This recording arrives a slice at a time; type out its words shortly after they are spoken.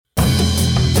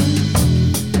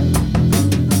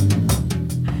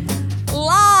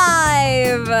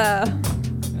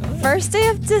First day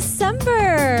of December.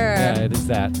 Yeah, it is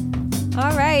that.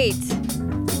 All right.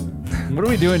 What are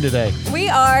we doing today? We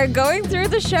are going through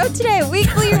the show today.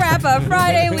 Weekly wrap up.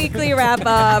 Friday weekly wrap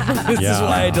up. This is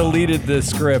why I deleted the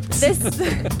script. This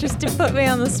just to put me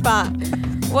on the spot.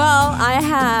 Well, I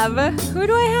have, who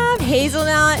do I have?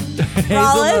 Hazelnut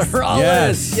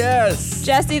Rallis. Yes.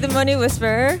 Jesse the Money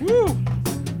Whisperer. Woo.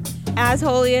 As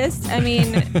holiest. I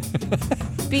mean,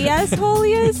 BS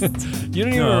holiest. You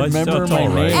don't even remember my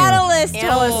name. Analyst.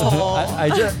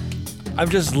 I'm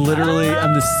just literally,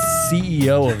 I'm the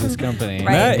CEO of this company.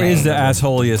 Right. That is the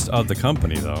assholiest of the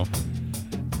company, though.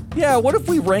 Yeah, what if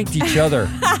we ranked each other?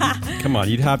 Come on,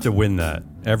 you'd have to win that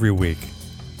every week.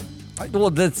 Well,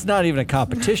 that's not even a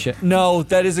competition. No,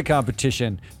 that is a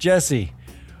competition. Jesse,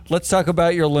 let's talk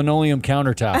about your linoleum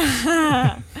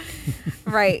countertops.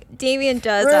 Right. Damien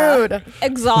does Rude.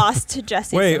 Exhaust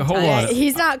Jesse. Wait, sometimes. hold on.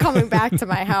 He's not coming back to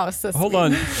my house this Hold week.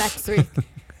 on. Next week.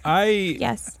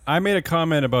 I made a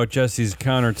comment about Jesse's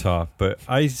countertop, but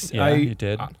you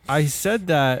did. I said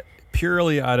that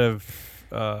purely out of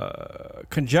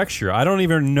conjecture. I don't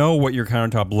even know what your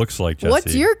countertop looks like, Jesse.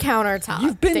 What's your countertop?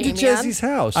 You've been Damien? to Jesse's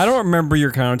house. I don't remember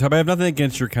your countertop. I have nothing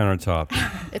against your countertop.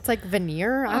 It's like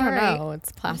veneer. I don't know.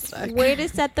 It's plastic. Way to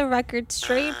set the record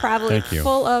straight. Probably Thank you.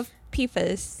 full of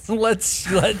PFAS.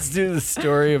 Let's do the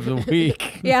story of the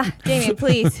week. Yeah, Damien,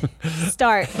 please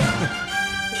start.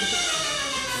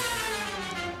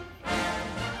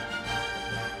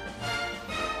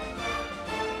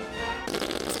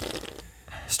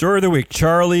 Story of the week.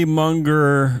 Charlie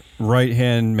Munger,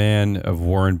 right-hand man of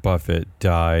Warren Buffett,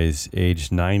 dies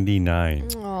aged 99.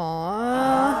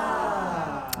 Aww.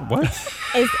 What?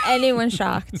 Is anyone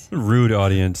shocked? Rude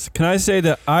audience. Can I say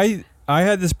that I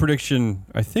had this prediction,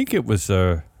 I think it was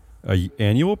a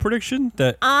annual prediction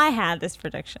that I had this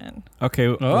prediction.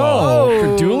 okay.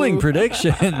 For dueling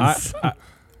predictions.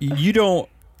 You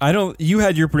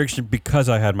had your prediction because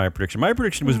I had my prediction. My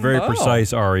prediction was very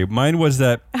precise, Ari. Mine was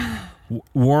that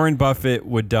Warren Buffett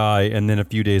would die, and then a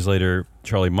few days later,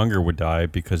 Charlie Munger would die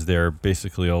because they're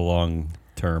basically a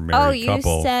long-term married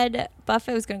couple. You said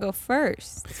Buffett was going to go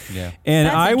first. Yeah. And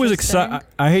That's I was interesting. excited.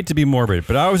 I hate to be morbid,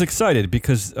 but I was excited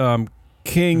because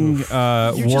King You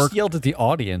war just yelled at the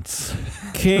audience.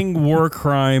 King war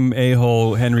crime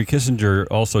a-hole Henry Kissinger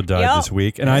also died this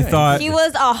week, and I thought He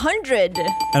was 100.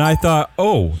 And I thought,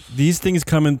 these things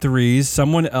come in threes.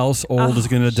 Someone else old is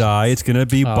going to die. It's going to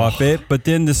be Buffett. But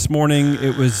then this morning,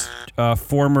 it was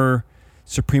former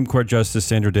Supreme Court Justice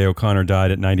Sandra Day O'Connor died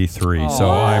at 93.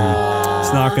 So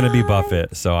it's not going to be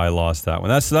Buffett. So I lost that one.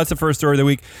 That's the first story of the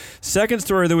week. Second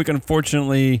story of the week,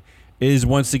 unfortunately, is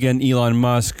once again Elon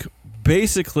Musk.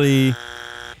 Basically,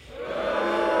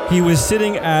 he was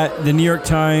sitting at the New York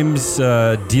Times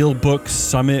Deal Book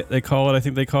Summit, they call it. I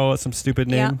think they call it some stupid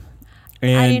name. Yeah.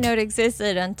 And I didn't know it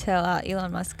existed until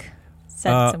Elon Musk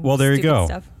said some there you stupid go.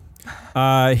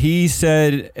 stuff. He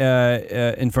said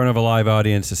in front of a live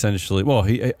audience, essentially,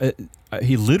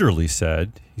 he literally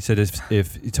said,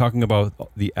 if talking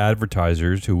about the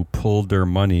advertisers who pulled their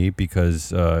money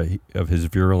because of his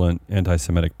virulent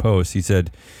anti-Semitic posts, he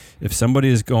said, if somebody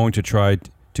is going to try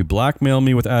to blackmail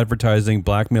me with advertising,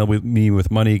 blackmail me with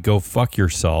money, go fuck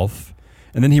yourself.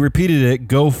 And then he repeated it,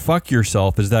 go fuck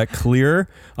yourself. Is that clear?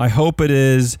 I hope it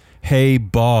is. Hey,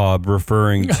 Bob,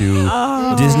 referring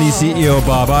to Disney CEO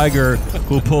Bob Iger,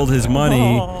 who pulled his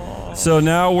money. So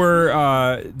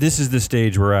now this is the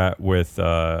stage we're at with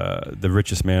the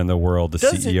richest man in the world, the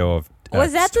CEO of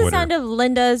Was that Twitter. the sound of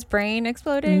Linda's brain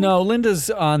exploding? No, Linda's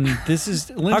on. Linda's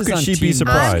could on she be Team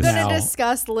surprised? I'm now. going to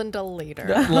discuss Linda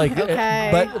later.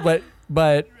 Okay.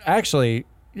 But actually,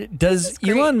 does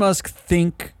Elon Musk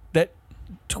think that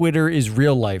Twitter is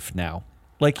real life now?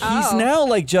 Like he's now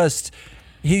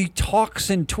he talks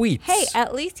and tweets. Hey,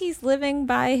 at least he's living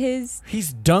by his...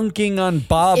 He's dunking on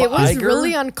Bob Iger. It was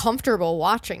really uncomfortable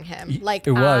watching him. Like,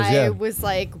 it was, I yeah. was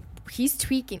like, he's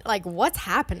tweaking. Like, what's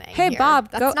happening Hey, here?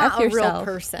 Bob, That's go not F a yourself.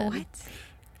 real person. What?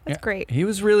 That's great. He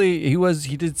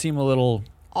did seem a little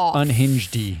Off.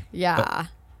 unhinged-y. Yeah.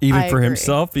 Even I for agree.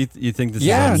 himself, you think this is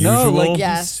Yeah, unusual? no, like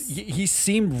Yes. he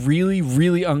seemed really,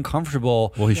 really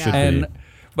uncomfortable. Well, he should be.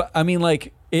 But I mean,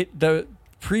 like the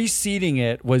preceding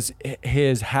it was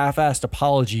his half-assed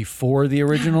apology for the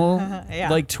original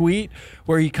like tweet,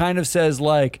 where he kind of says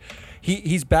like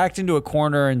he's backed into a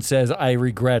corner and says I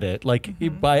regret it. Like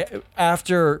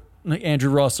after Andrew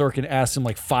Ross Sorkin asked him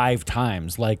like 5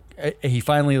 times, like he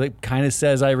finally like kind of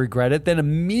says I regret it, then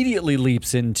immediately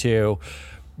leaps into.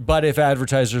 But if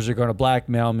advertisers are going to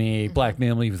blackmail me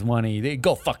with money, they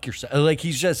go fuck yourself. Like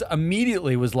he's just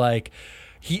immediately was like.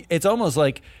 It's almost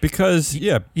like because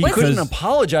he couldn't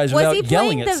apologize without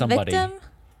yelling at somebody. Victim?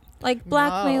 Like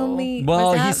blackmail me. Well,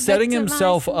 Was that he's setting victimize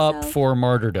himself up himself? for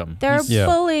martyrdom. They're Yeah.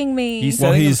 bullying me. He's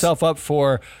setting himself up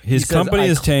for his he says, company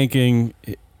is tanking.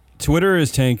 Twitter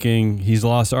is tanking. He's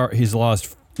lost. At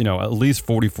least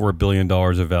 $44 billion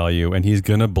of value, and he's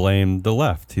gonna blame the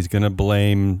left. He's gonna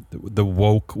blame the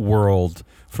woke world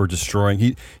for destroying.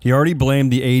 He already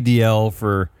blamed the ADL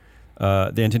for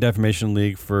the Anti-Defamation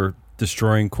League for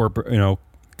destroying corporate,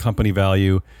 company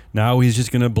value. Now he's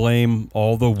just gonna blame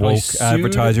all the woke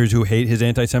advertisers who hate his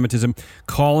anti-Semitism,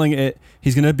 calling it.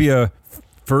 He's gonna be a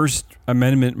First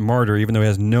Amendment martyr, even though he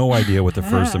has no idea what the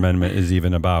First Amendment is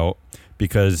even about,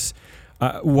 because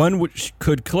one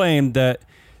could claim that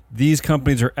these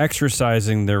companies are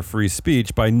exercising their free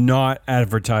speech by not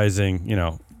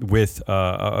advertising, with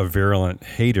a virulent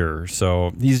hater.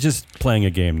 So he's just playing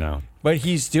a game now. But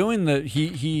he's doing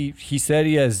he said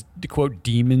he has, quote,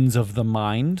 demons of the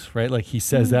mind, right? Like he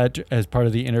says that as part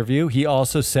of the interview. He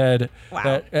also said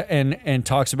that and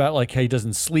talks about like how he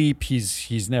doesn't sleep.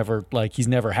 He's never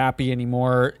happy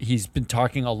anymore. He's been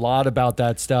talking a lot about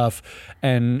that stuff.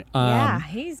 And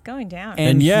he's going down.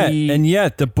 And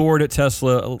yet the board at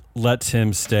Tesla lets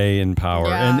him stay in power.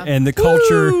 Yeah. And the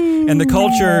culture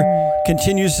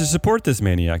continues to support this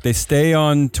maniac. They stay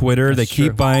on Twitter. They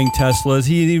keep buying Teslas.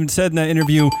 He even said in that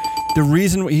interview, the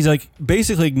reason he's like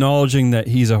basically acknowledging that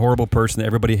he's a horrible person, that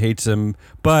everybody hates him,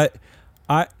 but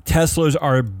Teslas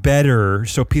are better,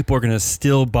 so people are going to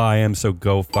still buy them, so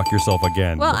go fuck yourself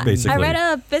again. Well, basically. I read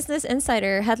a Business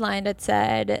Insider headline that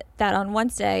said that on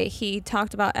Wednesday he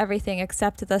talked about everything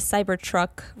except the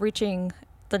Cybertruck reaching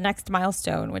the next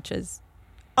milestone, which is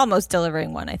almost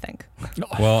delivering one, I think.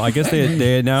 Well, I guess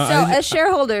they now. So as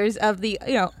shareholders of the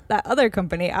that other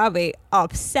company, I'll be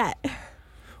upset.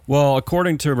 Well,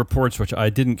 according to reports, which I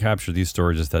didn't capture these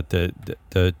stories, is that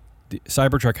the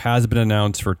Cybertruck has been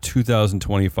announced for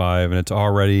 2025, and it's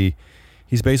already.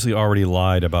 He's basically already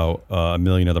lied about a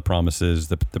million other promises.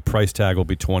 The price tag will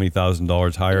be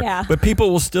 $20,000 higher, but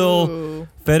people will still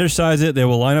fetishize it. They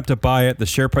will line up to buy it. The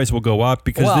share price will go up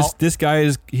because this guy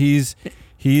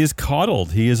he is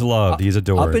coddled. He is loved. He's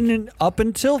adored. Up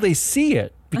until they see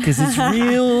it, because it's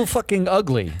real fucking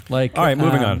ugly. Like, all right,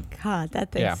 moving on. God,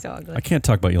 that thing's so ugly. I can't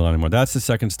talk about Elon anymore. That's the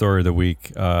second story of the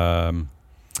week.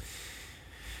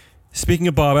 Speaking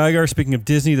of Bob Iger, speaking of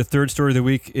Disney, the third story of the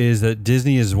week is that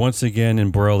Disney is once again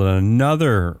embroiled in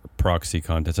another proxy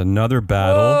contest, another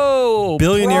battle. Whoa,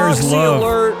 Billionaires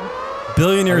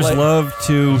love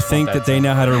to think that they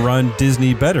know how to run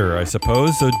Disney better, I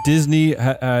suppose. So Disney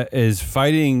is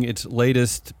fighting its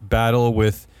latest battle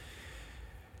with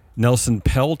Nelson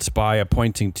Peltz by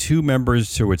appointing two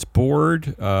members to its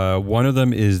board. One of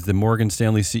them is the Morgan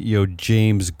Stanley CEO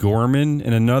James Gorman,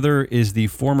 and another is the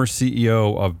former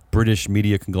CEO of British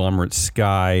media conglomerate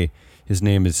Sky. His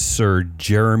name is Sir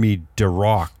Jeremy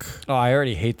Durock. Oh, I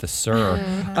already hate the Sir.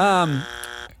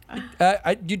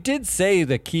 You did say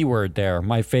the keyword there,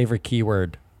 my favorite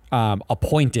keyword,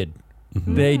 appointed.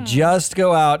 Mm-hmm. They just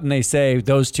go out and they say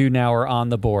those two now are on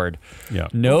the board. Yeah.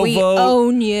 We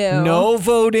own you. No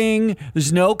voting.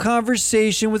 There's no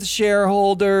conversation with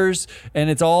shareholders, and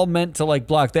it's all meant to like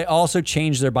block. They also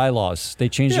changed their bylaws. They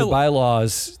changed their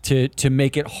bylaws to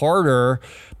make it harder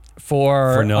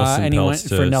for Nelson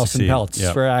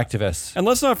Peltz, for activists. And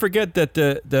let's not forget that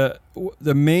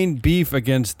the main beef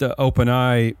against the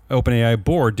OpenAI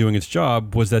board doing its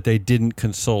job was that they didn't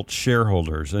consult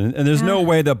shareholders. And there's no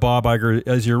way that Bob Iger,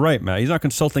 as you're right, Matt, he's not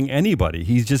consulting anybody.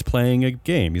 He's just playing a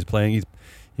game.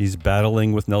 He's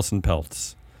battling with Nelson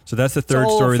Peltz. So that's the third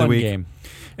story of the week. Game.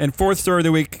 And fourth story of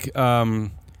the week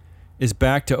is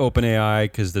back to OpenAI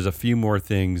because there's a few more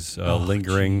things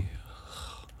lingering.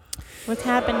 What's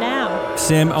happened now?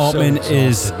 Sam Altman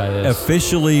is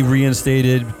officially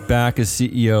reinstated back as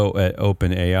CEO at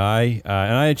OpenAI,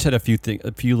 and I just had a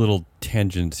few little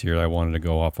tangents here that I wanted to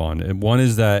go off on. And one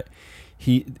is that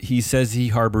he says he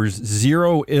harbors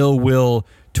zero ill will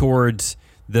towards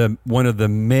one of the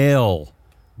male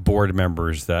board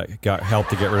members that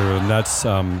helped to get rid of him. That's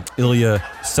Ilya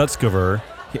Sutskever.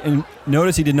 And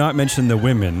notice he did not mention the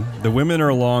women. The women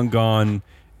are long gone.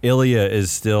 Ilya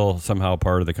is still somehow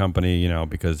part of the company,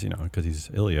 because he's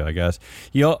Ilya, I guess.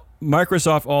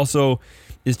 Microsoft also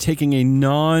is taking a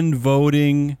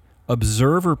non-voting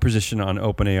observer position on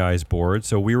OpenAI's board.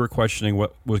 So we were questioning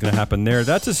what was going to happen there.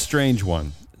 That's a strange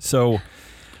one. So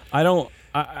I don't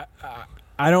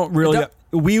really.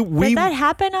 Does that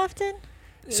happen often?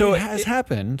 So it has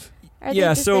happened. Are they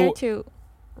just there to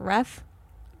ref?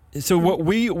 So what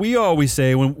we always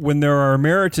say when there are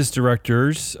emeritus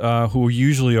directors who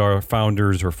usually are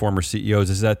founders or former CEOs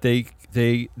is that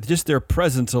they just their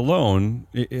presence alone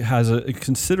it has a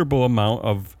considerable amount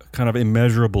of kind of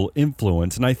immeasurable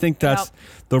influence. And I think that's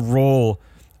the role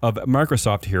of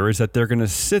Microsoft here, is that they're going to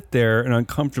sit there and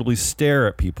uncomfortably stare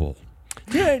at people.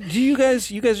 Yeah, you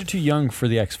guys are too young for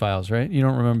the X-Files, right? You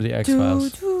don't remember the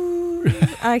X-Files?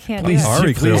 I can't. Please,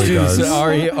 Ari clearly does.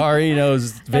 Ari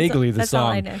knows vaguely the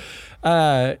song. That's all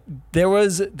I know.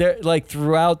 There like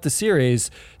throughout the series,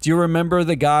 do you remember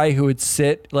the guy who would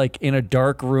sit like in a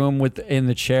dark room in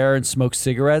the chair and smoke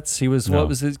cigarettes? He was what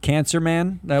was his Cancer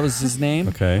Man? That was his name.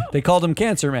 Okay. They called him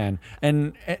Cancer Man.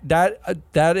 And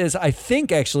that is, I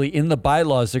think, actually in the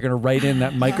bylaws they're going to write in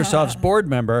that Microsoft's board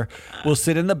member will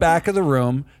sit in the back of the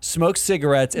room, smoke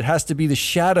cigarettes. It has to be the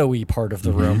shadowy part of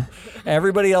the room.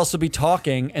 Everybody else will be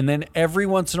talking, and then every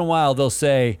once in a while they'll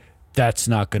say, "That's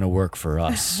not going to work for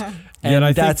us."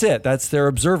 And that's it. That's their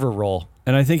observer role.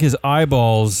 And I think his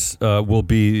eyeballs will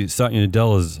be Satya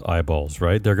Nadella's eyeballs,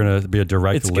 right? They're going to be a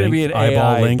direct link. It's going to be an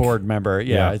eyeball AI link. board member.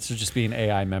 Yeah, it's just be an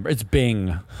AI member. It's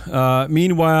Bing.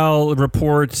 Meanwhile,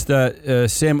 reports that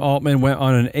Sam Altman went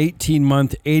on an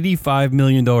 18-month, $85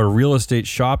 million real estate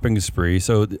shopping spree.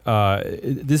 So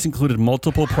this included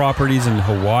multiple properties in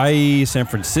Hawaii, San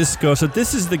Francisco. So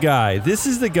this is the guy. This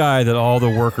is the guy that all the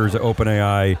workers at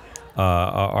OpenAI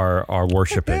are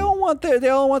worshiping. They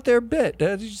all want their bit.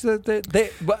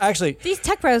 Actually, These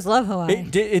tech pros love Hawaii.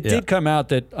 It did come out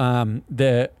that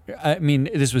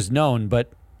this was known,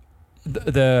 but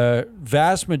the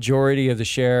vast majority of the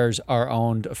shares are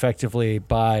owned effectively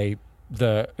by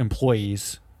the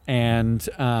employees, and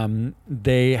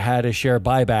they had a share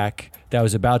buyback that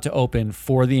was about to open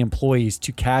for the employees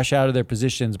to cash out of their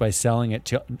positions by selling it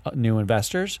to new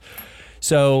investors.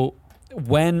 So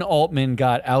when Altman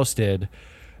got ousted,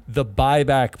 the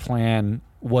buyback plan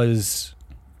was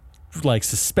like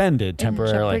suspended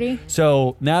temporarily.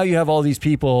 So now you have all these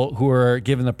people who are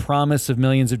given the promise of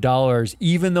millions of dollars,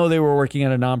 even though they were working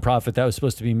at a nonprofit that was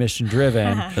supposed to be mission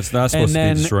driven. That's not supposed to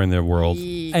be destroying their world.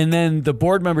 And then the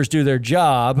board members do their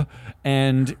job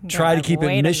and try to keep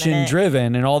it mission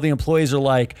driven, and all the employees are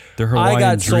like, I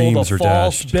got sold a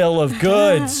false bill of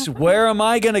goods. Where am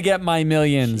I going to get my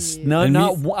millions?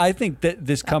 I think that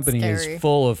this company is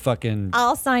full of fucking...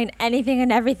 I'll sign anything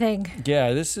and everything.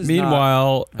 Yeah, this is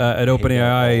Meanwhile, at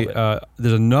OpenAI,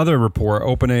 there's another report.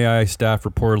 OpenAI staff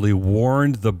reportedly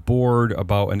warned the board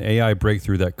about an AI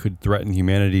breakthrough that could threaten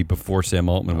humanity before Sam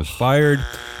Altman was fired.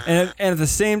 And at the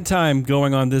same time,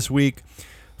 going on this week,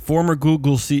 former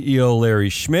Google CEO Larry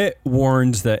Schmidt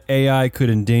warns that AI could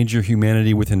endanger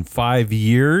humanity within 5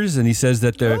 years, and he says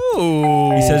that the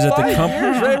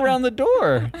company's right around the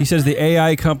door. He says the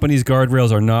AI company's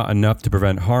guardrails are not enough to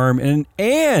prevent harm, and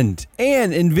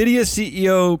NVIDIA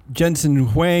CEO Jensen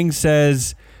Huang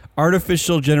says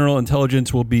artificial general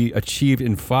intelligence will be achieved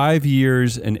in 5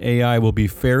 years, and AI will be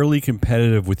fairly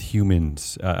competitive with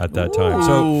humans at that time.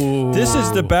 So this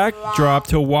is the backdrop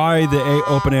to why the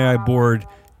OpenAI board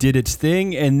did its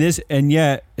thing, and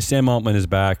yet Sam Altman is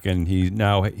back, and he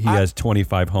has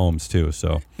 25 homes too.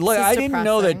 So look, I didn't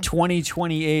know that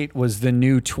 2028 was the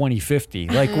new 2050.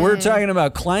 Like we're talking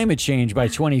about climate change by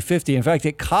 2050. In fact,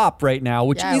 at COP right now,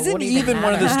 which isn't even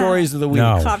one of the stories of the week.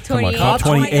 No, COP 28. COP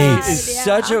 28 is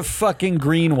such a fucking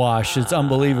greenwash. It's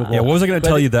unbelievable. Yeah, what was I going to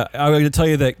tell you? That I was going to tell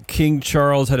you that King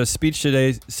Charles had a speech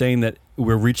today saying that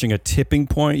we're reaching a tipping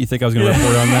point. You think I was going to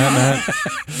report on that,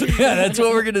 Matt? Yeah, that's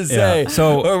what we're going to say. Yeah.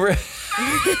 So we're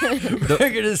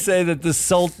going to say that the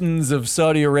sultans of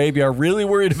Saudi Arabia are really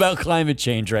worried about climate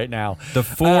change right now. The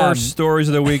four stories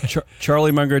of the week: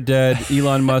 Charlie Munger dead,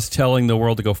 Elon Musk telling the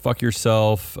world to go fuck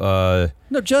yourself. No,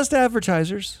 just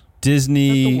advertisers.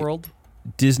 Disney. Not the world.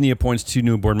 Disney appoints 2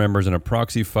 new board members in a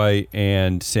proxy fight,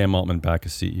 and Sam Altman back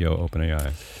as CEO of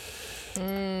OpenAI.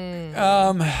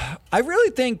 I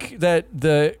really think that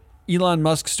the Elon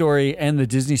Musk story and the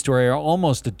Disney story are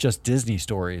almost just Disney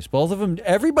stories. Both of them,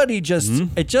 everybody just,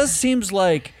 it just seems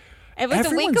like It was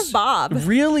the week of Bob.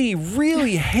 Really,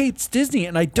 really hates Disney,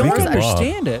 and I don't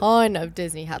understand it. Ton of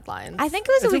Disney headlines. I think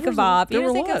it was a week of Bob. You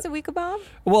don't think it was a week of Bob?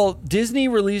 Well, Disney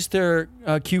released their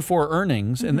Q4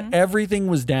 earnings, and everything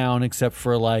was down except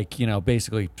for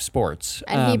basically sports.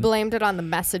 And he blamed it on the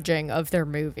messaging of their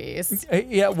movies.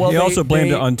 Yeah, well, he also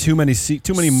blamed it on too many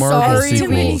Marvel sequels. Too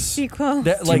many sequels.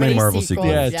 Too many Marvel sequels.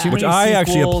 Yeah, which I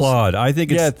actually applaud. I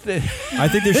think I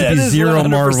think there should be zero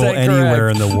Marvel anywhere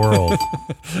in the world.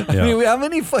 I mean, how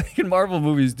many fucking Marvel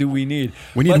movies do we need?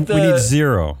 We need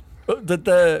zero. But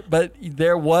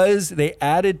they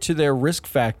added to their risk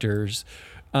factors,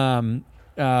 pulled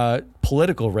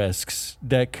political risks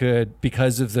that could,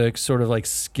 because of the sort of like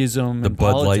schism The in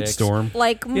Bud Light politics. storm.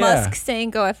 Like Musk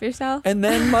saying, "Go F yourself." And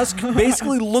then Musk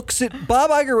basically looks at Bob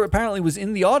Iger. Apparently, was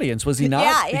in the audience, was he not?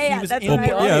 Yeah. He was That's in what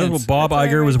the I read. audience. Bob That's what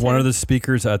I Iger was read one too. of the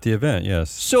speakers at the event. Yes.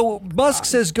 So Musk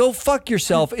says, "Go fuck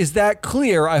yourself." Is that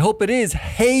clear? I hope it is.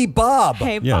 Hey, Bob.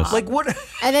 Hey, Yes. Bob. Like what?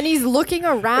 And then he's looking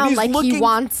around he's like looking- he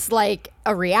wants like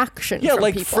a reaction Yeah, from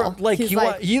like people. he He's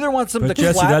like, either wants them But to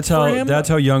Jesse, clap that's for him.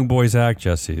 how young boys act,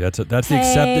 Jesse. That's the Hey,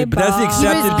 accepted. But that's the Bob.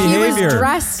 accepted he was behavior.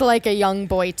 dressed like a young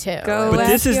boy too. Go But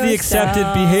this is the accepted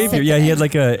yourself. behavior. Yeah, he had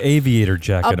like a aviator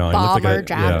jacket a on. He looked bomber like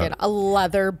jacket, a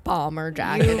leather bomber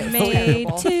jacket. You It was made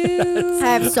terrible. two. I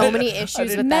have so many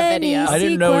issues with that Many video. I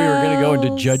didn't know we were going to go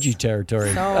into sequels. judgy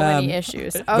territory. So many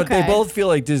issues. Okay. But they both feel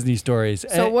like Disney stories.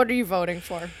 So what are you voting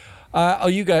for?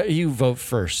 You vote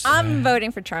first. I'm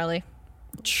voting for Charlie.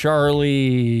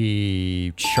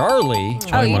 Charlie.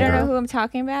 Oh, you don't Munger. know who I'm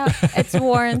talking about? It's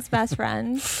Warren's best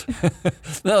friend.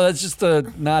 No, that's just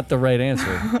not the right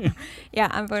answer. Yeah,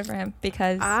 I'm voting for him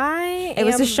because I it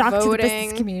was am a shock to the business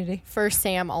voting community. for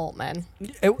Sam Altman.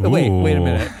 Wait a Ooh.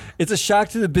 minute. It's a shock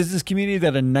to the business community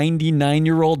that a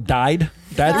 99-year-old died.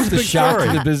 That's the shock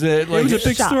to the business. It was a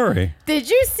big Shock. story. Did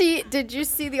you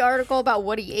see the article about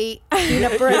what he ate?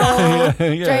 Peanut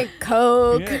brittle, Yeah. drank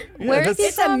Coke. Where is he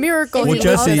It's a from? miracle Is Well, he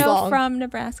Jesse- also from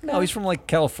Nebraska? No, he's from like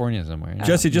California somewhere.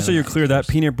 Jesse, just so you're clear, that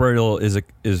peanut brittle is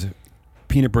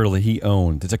peanut brittle that he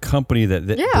owned. It's a company that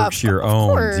Yeah, Berkshire of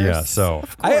owns. course. Yeah, so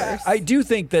Of course. I do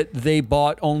think that they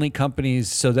bought only companies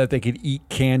so that they could eat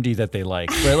candy that they like.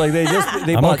 Right? Like they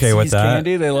I'm bought okay with See's that.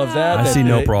 candy. They love that. I They- see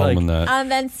no they, problem like, in that. And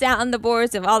then sat on the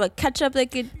boards of all the ketchup they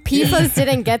could. PFAS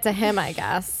didn't get to him, I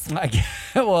guess. I guess,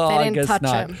 well, They I didn't guess touch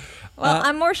not. him. Well,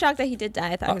 I'm more shocked that he did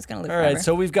die. I thought he was going to live All right, forever.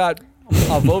 so we've got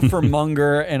a vote for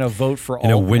Munger and a vote for In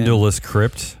a Altman. windowless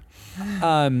crypt.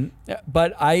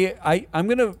 But I'm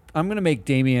gonna make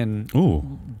Damien Ooh,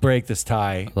 break this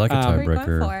tie. I like a What are you going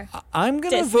tiebreaker. for? I'm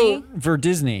gonna Disney? vote for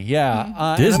Disney. Yeah, and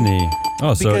I'm- Disney.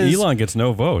 Oh, so because- Elon gets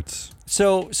no votes.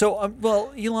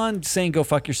 Well, Elon saying "go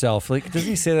fuck yourself." Like, doesn't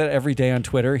he say that every day on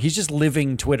Twitter? He's just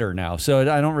living Twitter now, so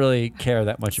I don't really care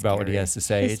that much about what he has to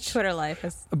say. His Twitter life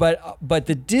is. But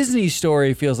the Disney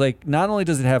story feels like not only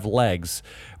does it have legs,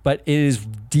 but it is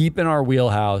deep in our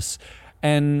wheelhouse.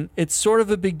 And it's sort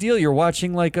of a big deal. You're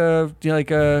watching Iger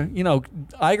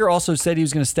also said he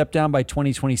was going to step down by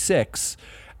 2026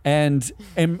 and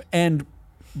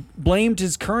blamed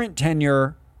his current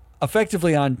tenure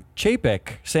effectively on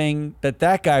Chapek, saying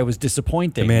that guy was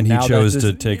disappointing. The man he Now that chose this-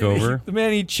 to take over? The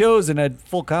man he chose and had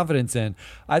full confidence in.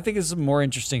 I think it's a more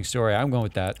interesting story. I'm going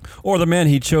with that. Or the man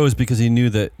he chose because he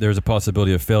knew that there was a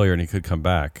possibility of failure and he could come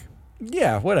back.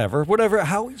 Yeah, whatever.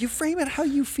 How you frame it, how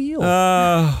you feel.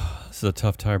 This is a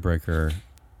tough tiebreaker.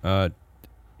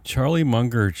 Charlie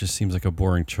Munger just seems like a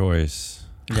boring choice.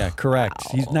 Yeah, correct.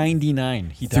 He's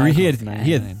 99. He He died had at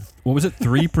 99. what was it?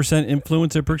 3%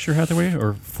 influence at Berkshire Hathaway,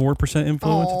 or 4%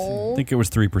 influence? Oh. I think it was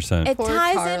 3%. It Poor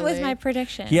ties in with Charlie. my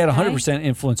prediction. He had okay? 100%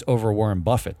 influence over Warren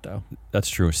Buffett, though. That's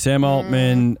true. Sam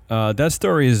Altman. That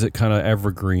story is kind of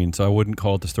evergreen, so I wouldn't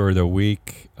call it the story of the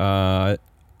week. Wow.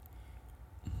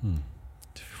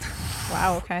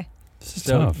 Okay. This is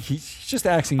So tough. he's just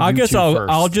asking. I you guess two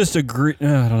first. I'll just agree. I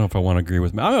don't know if I want to agree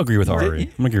with. I'll agree with Ari. I'm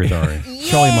gonna agree with Ari.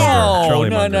 Charlie No, Munger. Charlie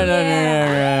no, Munger.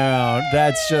 no.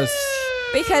 That's just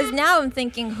Because now I'm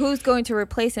thinking, who's going to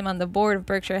replace him on the board of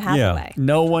Berkshire Hathaway?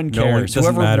 no one No one- cares.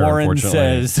 doesn't Whoever matter, Warren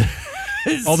unfortunately.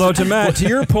 says. Although to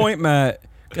your point, Matt,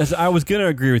 'cause I was gonna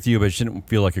agree with you, but I shouldn't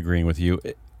feel like agreeing with you.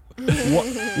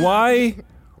 Why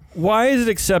is it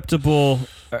acceptable?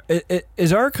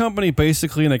 Is our company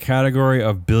basically in the category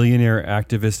of billionaire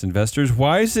activist investors?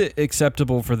 Why is it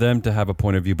acceptable for them to have a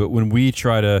point of view, but when we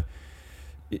try to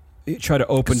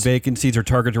open vacancies or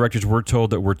target directors, we're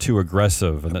told that we're too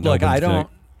aggressive and that Look, nobody's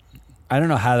I don't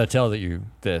know how to tell you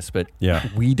this, but Yeah.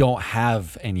 we don't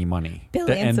have any money.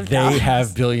 Billions and of they dollars.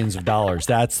 have billions of dollars.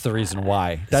 That's the reason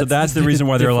why. So that's the reason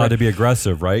why they're allowed to be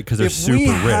aggressive, right? Because they're If super we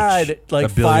had rich. like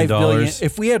 $1 billion. $5 billion,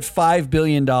 if we had $5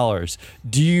 billion,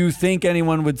 do you think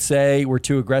anyone would say we're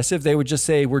too aggressive? They would just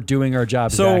say we're doing our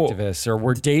job So- as activists, or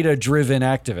we're data-driven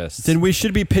activists. Then we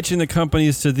should be pitching the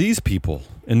companies to these people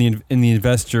in the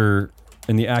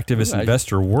activist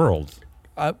investor world.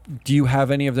 Do you have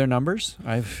any of their numbers?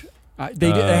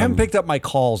 They haven't picked up my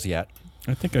calls yet.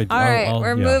 I think I. All right,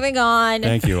 we're moving on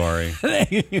Thank you, Ari.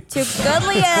 to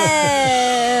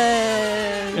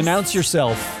Goodliest. Announce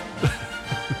yourself.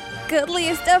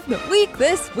 Goodliest of the week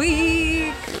this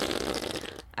week.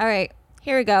 All right,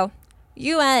 here we go.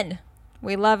 UN.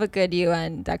 We love a good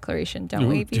UN declaration, don't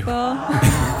we, people?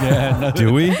 Yeah, no,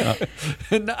 Do we?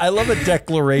 I love a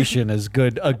declaration as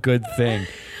a good thing.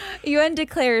 UN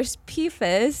declares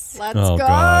PFAS Let's Oh, go.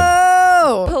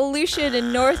 God. pollution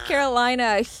in North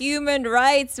Carolina, human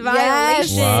rights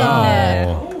Yes. violation.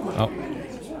 Wow. Oh,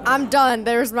 I'm done.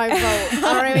 There's my vote.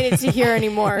 I don't even need to hear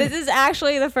anymore. This is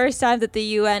actually the first time that the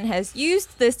UN has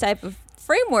used this type of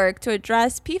framework to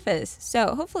address PFAS.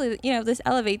 So hopefully, this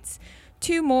elevates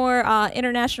to more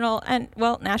international and,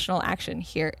 national action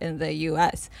here in the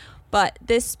U.S. But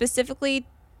this specifically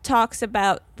talks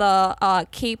about the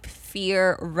Cape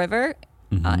Fear River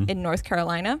in North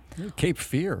Carolina. Cape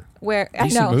Fear. Where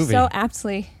Decent I know, movie. so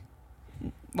aptly,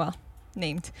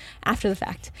 named after the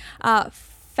fact.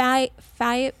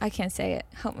 I can't say it.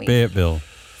 Help me.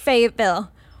 Fayetteville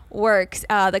Works.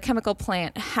 The chemical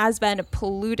plant has been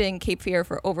polluting Cape Fear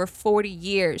for over 40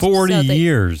 years. 40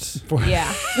 years.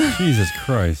 Yeah. Jesus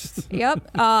Christ. Yep.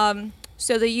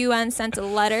 So the UN sent a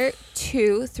letter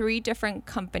to 3 different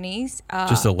companies.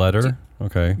 Just a letter?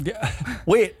 Okay. Yeah.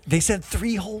 Wait, they sent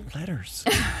 3 whole letters.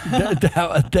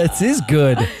 That is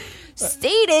good.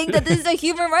 Stating that this is a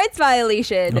human rights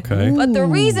violation. Okay. But the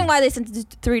reason why they sent it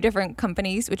to 3 different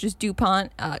companies, which is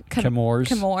DuPont,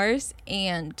 Chemours,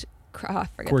 and I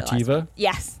forget the last Corteva? one.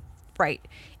 Yes, right.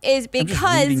 Is I'm just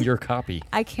because reading your copy.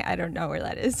 I don't know where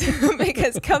that is.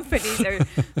 Because companies are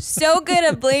so good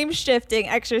at blame shifting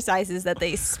exercises that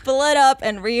they split up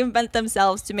and reinvent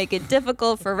themselves to make it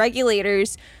difficult for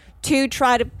regulators to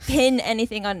try to pin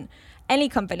anything on any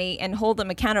company and hold them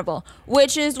accountable,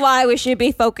 which is why we should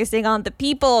be focusing on the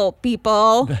people.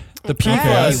 The people.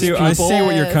 I see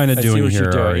what you're kind of doing here.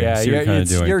 Ari. Yeah, I see what you're kind of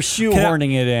doing. You're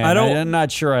shoehorning it in. I'm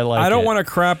not sure I like it. I don't want to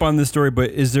crap on this story, but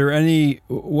is there any?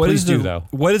 What Please do, though.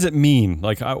 What does it mean?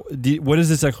 Like, what does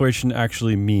this declaration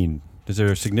actually mean? Is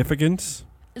there a significance?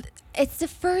 It's the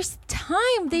first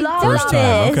time they've done First time.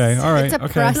 this. Okay. All right. It's a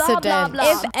okay. precedent.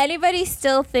 If anybody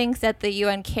still thinks that the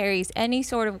UN carries any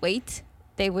sort of weight,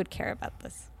 they would care about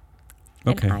this.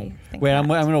 Okay. And I think Wait, that. I'm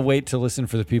going to wait to listen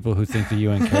for the people who think the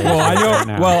UN carries. Well, I know. right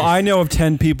now. Well, I know of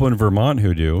 10 people in Vermont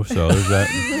who do. So there's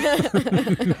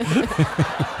that.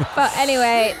 But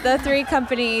anyway, the 3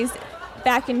 companies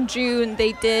back in June,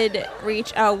 they did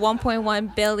reach a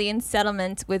 $1.1 billion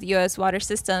settlement with U.S. water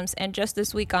systems, and just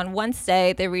this week on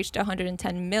Wednesday, they reached a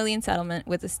 $110 million settlement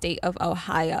with the state of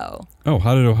Ohio. Oh,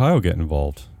 how did Ohio get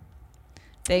involved?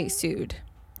 They sued.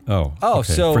 Oh,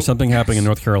 okay. so for something happening in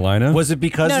North Carolina? Was it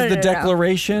because No, of the no.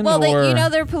 declaration? Well, or?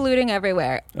 they're polluting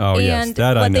everywhere. Oh, yes, and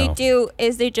that I what know. they do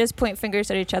is they just point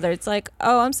fingers at each other. It's like,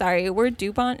 oh, I'm sorry, we're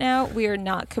DuPont now. We are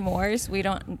not Chemours. We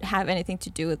don't have anything to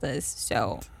do with this.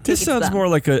 So This take it to sounds them. more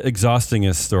like an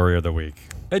exhaustingest story of the week.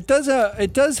 It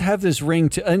does have this ring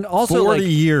to, and also 40 like,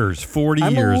 years. 40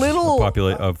 I'm a years little-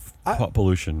 of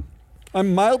pollution.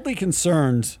 I'm mildly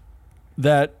concerned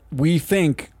that we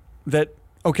think that,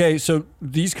 okay, so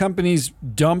these companies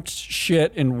dumped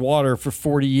shit in water for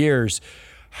 40 years.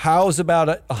 How's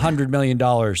about $100 million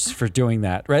for doing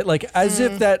that, right? Like, as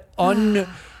if that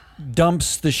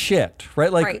dumps the shit,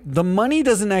 right? Like, Right. the money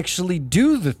doesn't actually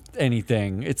do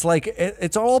anything. It's like,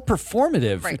 it's all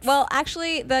performative. Right. Well,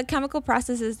 actually, the chemical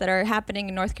processes that are happening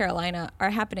in North Carolina are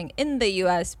happening in the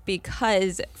U.S.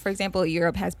 because, for example,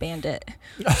 Europe has banned it.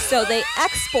 So they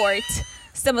export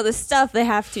some of the stuff they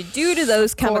have to do to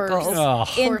those chemicals Oh.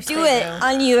 and Course do they it do.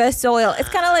 on U.S. soil. It's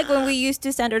kind of like when we used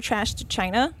to send our trash to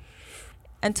China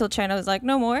until China was like,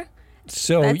 no more.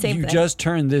 So That same you thing. just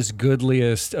turned this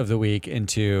goodliest of the week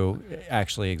into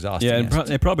actually exhausting. Yeah, and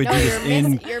they probably No, do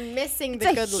this you're missing the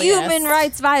It's good a human list.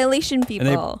 rights violation, And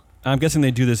people. I'm guessing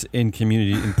they do this in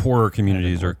poorer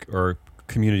communities or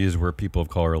communities where people of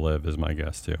color live, is my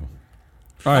guess too.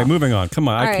 All right, moving on. Come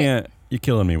on, All I right. can't. You're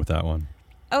killing me with that one.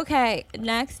 Okay,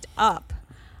 next up.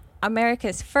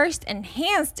 America's first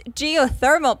enhanced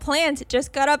geothermal plant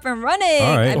just got up and running.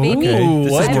 All right, I may be- okay.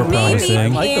 This is I more may be promising. I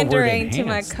like the word pandering to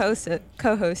my enhanced.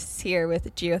 co-hosts here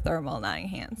with geothermal, not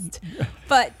enhanced.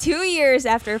 But 2 years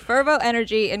after Fervo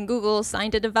Energy and Google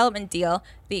signed a development deal,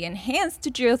 the enhanced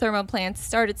geothermal plant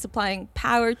started supplying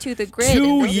power to the grid. 2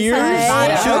 in North years?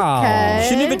 Nevada. Okay.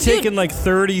 Shouldn't it have taken like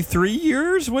 33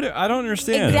 years? What? I don't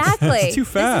understand. Exactly. It's too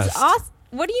fast. This is awesome.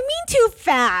 What do you mean too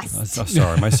fast? Oh,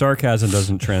 sorry, my sarcasm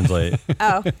doesn't translate.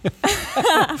 Oh.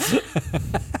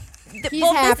 He's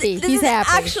happy. This He's is happy.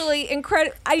 actually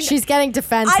incredible. She's getting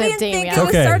defensive, I didn't think Damien. it was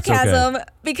okay, it's okay. sarcasm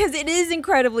because it is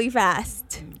incredibly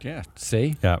fast, Yeah,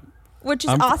 see? Yeah, which is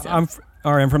I'm awesome.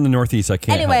 all right. I'm from the Northeast. I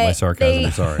can't help Anyway, my sarcasm. they-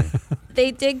 I'm sorry.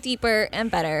 They dig deeper and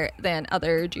better than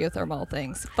other geothermal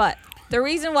things. But the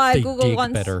reason why They Google dig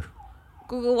wants better.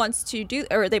 to do,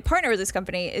 or they partner with this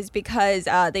company, is because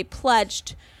they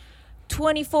pledged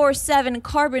 24/7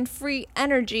 carbon-free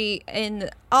energy in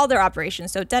all their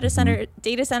operations. So data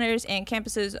centers and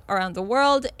campuses around the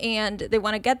world, and they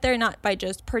want to get there not by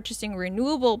just purchasing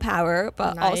renewable power,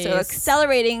 but also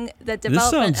accelerating the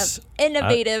development of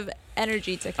innovative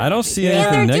energy technology. I don't see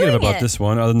anything negative about this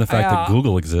one, other than the fact that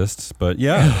Google exists. But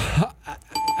yeah,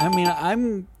 I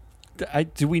mean,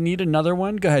 do we need another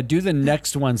one? Go ahead, do the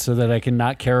next one so that I can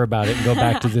not care about it and go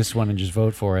back to this one and just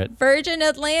vote for it. Virgin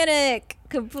Atlantic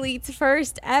completes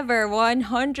first ever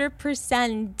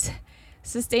 100%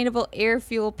 sustainable air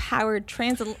fuel powered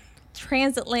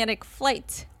transatlantic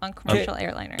flight on commercial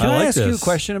airliner. Can I ask you a this.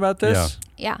 question about this?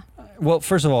 Yeah. Well,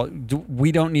 first of all,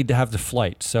 we don't need to have the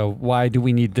flight. So why do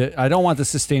we need the? I don't want the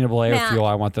sustainable air fuel.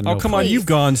 I want the no. Oh, come on, you've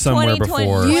gone somewhere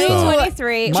before.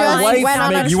 2023. My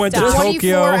wife you went to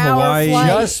Tokyo, Hawaii.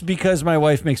 Just because my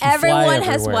wife makes me fly Everyone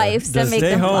has everywhere wives that make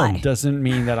them fly. doesn't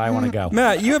mean that I want to go.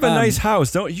 Matt, you have a nice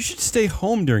house. You should stay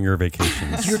home during your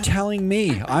vacations. You're telling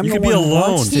me I'm You the could be one who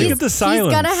alone. wants to. Think of the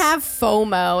silence. He's gonna have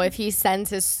FOMO if he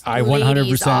sends his I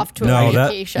ladies 100% off to No, a that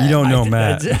vacation. you don't know,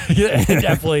 Matt. I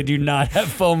definitely do not have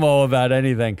FOMO about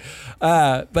anything.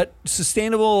 But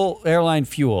sustainable airline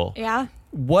fuel. Yeah.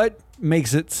 What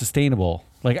makes it sustainable?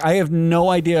 Like, I have no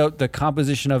idea the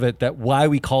composition of it, that why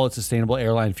we call it sustainable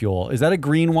airline fuel. Is that a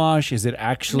greenwash? Is it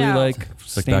actually No. like Like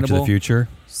sustainable? Back to the Future.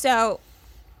 So,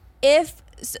 if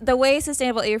the way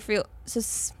sustainable air fuel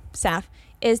SAF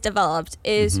is developed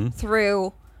is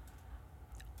through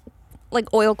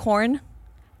like oil corn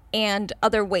and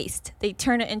other waste, they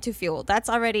turn it into fuel. That's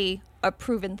already a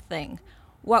proven thing.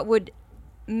 What would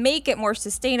make it more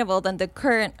sustainable than the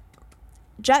current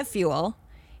jet fuel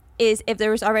is if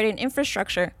there was already an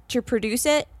infrastructure to produce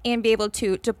it and be able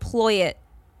to deploy it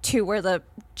to where the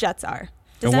jets are.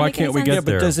 Does And that why make any can't we sense? get Yeah, but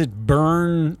there? does it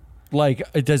burn?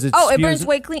 Like, does it? Oh, it spews- burns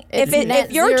way clean. It's If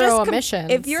net you're zero just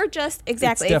emissions. if you're just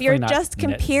exactly It's if you're definitely just not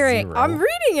net comparing, zero. I'm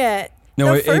reading it.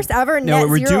 No, The first ever no, net it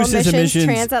zero reduces emissions emissions.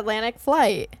 transatlantic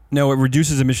flight. No, it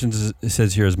reduces emissions. It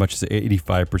says here as much as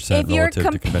 85% if you're relative to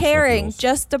conventional comparing fuels.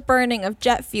 just the burning of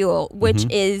jet fuel, which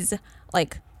is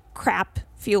like crap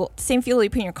fuel, same fuel you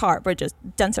put in your car, but just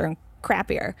denser and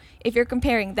crappier. If you're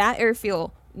comparing that air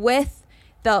fuel with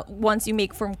the ones you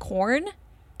make from corn,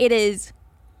 it is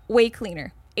way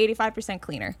cleaner, 85%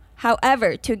 cleaner.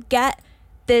 However, to get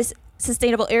this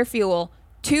sustainable air fuel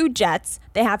to jets,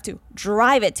 they have to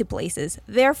drive it to places,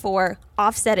 therefore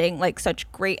offsetting like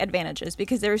such great advantages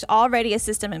because there's already a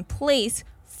system in place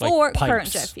for Like current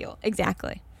pipes. jet fuel.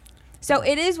 Exactly. So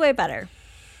it is way better.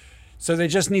 So they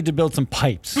just need to build some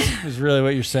pipes. Is really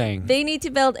what you're saying. They need to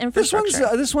build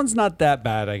infrastructure. This one's not that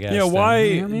bad, I guess. Yeah, then. why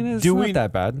I mean, it's do not we-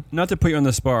 that bad. Not to put you on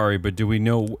the spot, Ari, but do we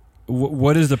know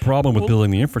what is the problem with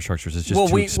building the infrastructures? It's just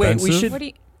too expensive. we should What do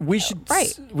you-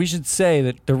 right. We should say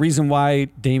that the reason why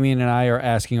Damien and I are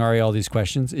asking Ari all these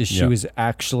questions is she Yeah. was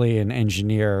actually an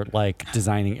engineer, like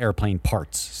designing airplane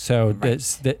parts. So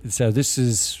this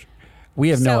is we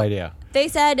have no So, idea. They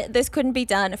said this couldn't be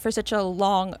done for such a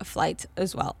long flight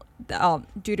as well,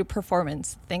 due to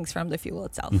performance things from the fuel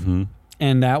itself.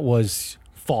 And that was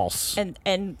false.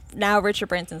 And now Richard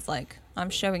Branson's like, I'm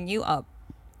showing you up.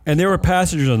 And there were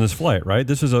passengers on this flight, right?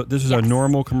 This was a Yes.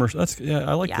 normal commercial.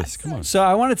 I like Yes. this. Come on. So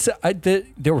I wanted to.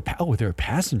 There were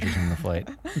passengers on the flight.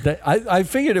 I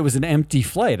figured it was an empty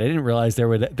flight. I didn't realize they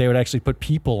would actually put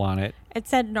people on it. It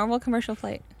said normal commercial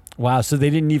flight. Wow. So they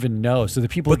didn't even know. So the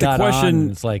people But the got question-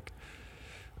 on. It's like,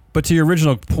 But to your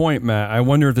original point, Matt, I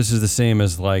wonder if this is the same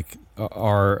as like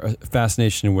our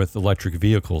fascination with electric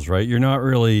vehicles, right? You're not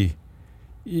really.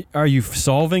 Are you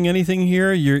solving anything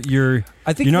here? I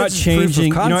think you're not this is proof of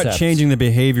changing. You're not concept. changing the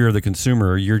behavior of the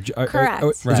consumer. Correct.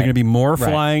 Is there Right. going to be more Right.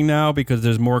 flying now because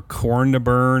there's more corn to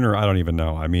burn, or I don't even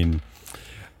know. I mean,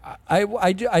 I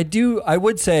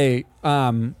would say.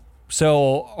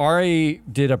 So Ari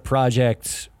did a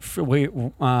project,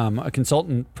 a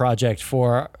consultant project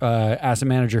for asset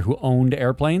manager who owned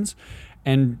airplanes,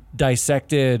 and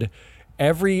dissected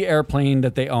every airplane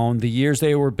that they owned, the years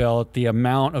they were built, the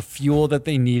amount of fuel that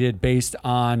they needed based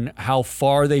on how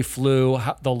far they flew,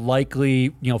 the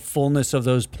likely fullness of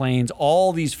those planes,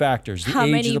 all these factors, the How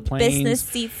age many of the planes, business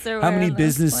seats there were? how many on those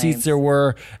business seats planes? there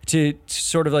were, to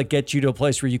sort of like get you to a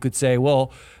place where you could say,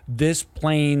 well, this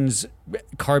plane's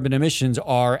carbon emissions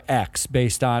are X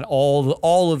based on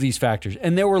all of these factors.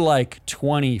 And there were like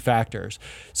 20 factors.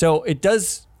 So it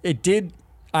did.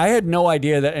 I had no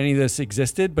idea that any of this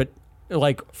existed, but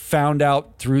like found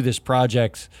out through this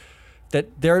project that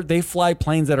they fly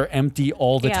planes that are empty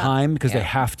all the Yeah. time because they Yeah.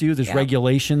 have to. There's Yeah.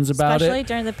 regulations about Especially it.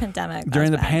 during the pandemic. that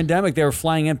During was the bad. pandemic, they were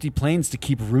flying empty planes to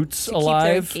keep routes To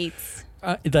alive. keep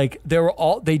their gates.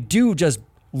 Like they do just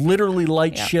literally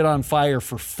light shit on fire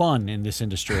for fun in this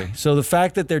industry. So the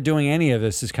fact that they're doing any of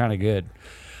this is kind of good.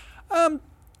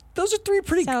 Those are three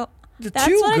pretty. So that's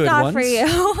what I got for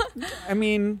you. I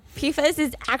mean, PFAS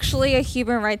is actually a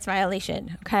human rights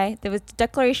violation. Okay, there was a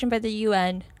declaration by the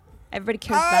UN. Everybody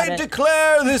cares about it. I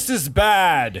declare this is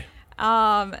bad.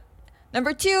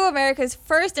 Number 2, America's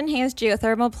first enhanced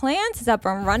geothermal plant is up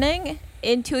and running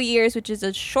in 2 years, which is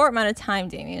a short amount of time,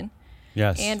 Damien.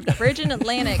 Yes. And Virgin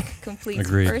Atlantic completes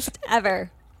Agreed. first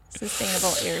ever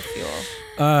sustainable air fuel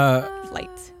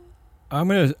flight.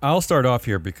 I'll start off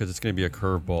here because it's going to be a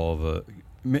curveball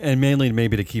and mainly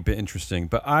maybe to keep it interesting.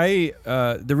 But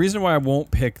the reason why I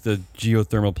won't pick the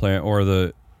geothermal plant or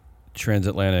the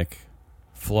transatlantic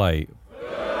flight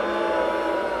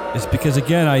is because,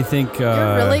 again, I think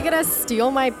You're really gonna steal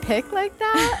my pick like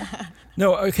that?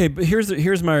 no. Okay, but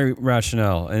here's my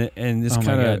rationale, and this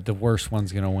kind of the worst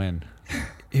one's gonna win.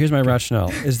 Here's my rationale: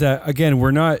 is that, again,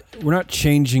 we're not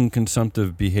changing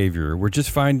consumptive behavior. We're just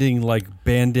finding like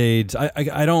band-aids.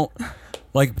 I don't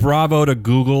like bravo to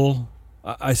Google,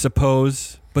 I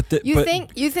suppose. But you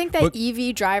think that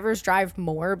EV drivers drive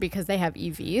more because they have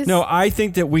EVs? No, I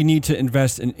think that we need to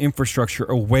invest in infrastructure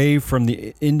away from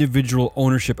the individual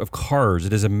ownership of cars.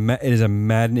 It is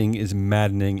maddening,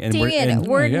 and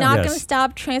we're not going to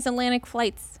stop transatlantic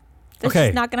flights. That's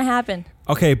just not going to happen.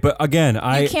 Okay, but again,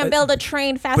 you can't build a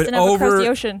train fast enough across the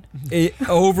ocean.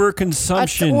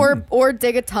 Overconsumption, or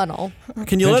dig a tunnel.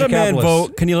 Can you let a man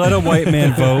vote? Can you let a white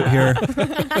man vote here?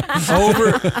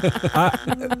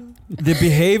 The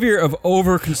behavior of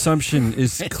overconsumption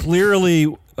is clearly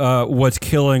what's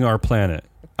killing our planet.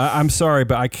 I'm sorry,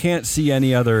 but I can't see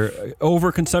any other.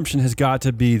 Overconsumption has got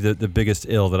to be the biggest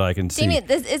ill that I can see. Damien,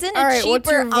 this isn't a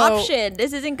cheaper option.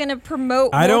 This isn't going to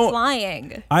promote more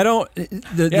flying. I don't.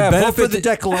 The benefit vote for the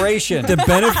declaration. The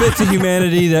benefit to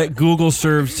humanity that Google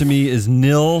serves to me is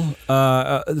nil.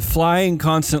 Flying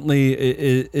constantly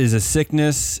is a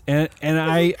sickness, and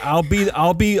I'll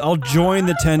join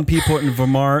the 10 people in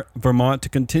Vermont to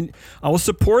continue. I will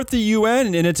support the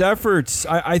UN in its efforts.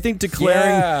 I think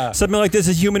declaring something like this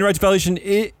as human rights violation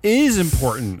is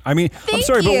important. I mean, I'm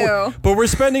sorry, but we're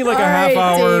spending like a half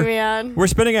hour. Damien. We're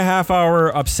spending a half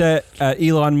hour upset at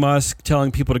Elon Musk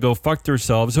telling people to go fuck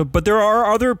themselves. But there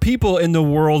are other people in the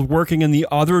world working in the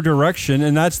other direction,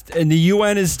 and the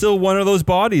UN is still one of those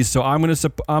bodies. So I'm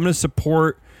gonna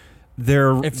support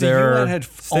their. If the UN had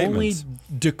only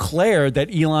declared that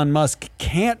Elon Musk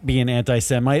can't be an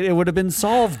anti-Semite, it would have been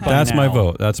solved by That's now. my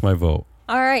vote. That's my vote.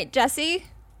 All right, Jesse.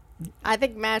 I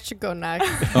think Matt should go next.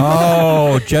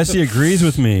 Oh, Jesse agrees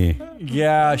with me.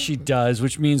 Yeah, she does,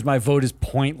 which means my vote is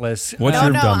pointless. What's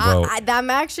your dumb vote? I'm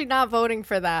actually not voting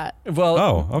for that.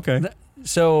 Well, okay.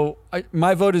 So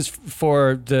my vote is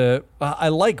for the. I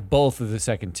like both of the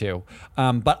second two,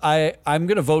 but I'm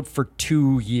going to vote for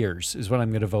 2 years is what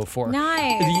I'm going to vote for.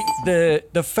 Nice.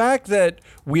 The fact that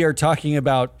we are talking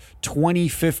about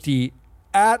 2050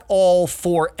 at all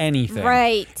for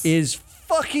anything is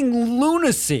fucking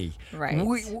lunacy. Right.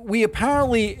 We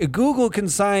apparently, Google can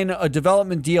sign a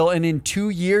development deal and in 2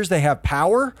 years they have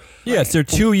power. Yes, they're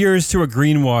 2 years to their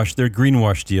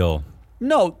greenwash deal.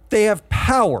 No, they have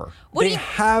power. I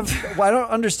don't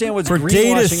understand what's for data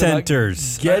greenwashing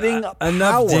centers. Getting enough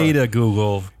power. Data,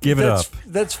 Google. Give it up.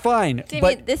 That's fine. Damien,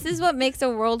 but this is what makes the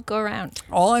world go round.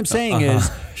 all I'm saying is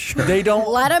they don't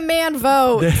let a man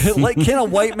vote. Can a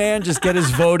white man just get his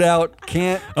vote out?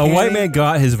 A white man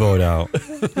got his vote out.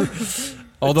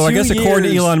 Although I guess according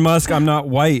to Elon Musk, I'm not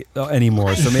white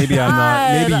anymore, so maybe I'm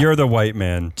not. Maybe you're the white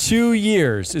man. 2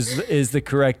 years is the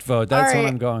correct vote. That's what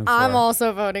I'm going for. I'm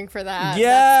also voting for that.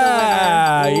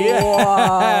 Yeah, That's the winner. yeah. All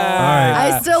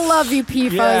right. I still love you,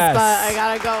 PFAS, but I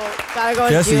gotta go.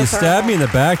 Jesse, you stabbed me in the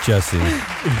back, Jesse.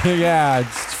 Yeah,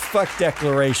 fuck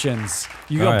declarations.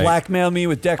 You gonna blackmail me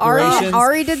with declarations?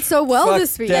 Ari did so well fuck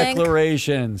this week.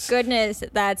 Declarations. Goodness,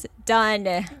 that's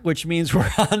done. Which means we're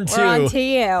on to. We're on to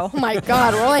you. Oh my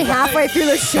God, we're only halfway through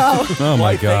the show. Oh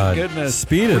my God. Thank goodness.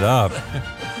 Speed it up.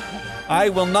 I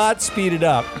will not speed it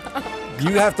up.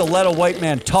 You have to let a white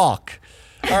man talk.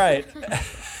 All right.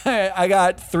 I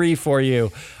got 3 for you.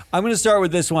 I'm going to start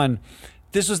with this one.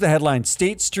 This was the headline.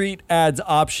 State Street adds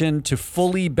option to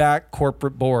fully back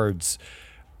corporate boards.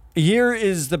 Here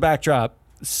is the backdrop.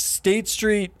 State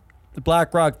Street, the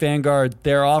BlackRock, Vanguard,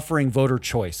 they're offering voter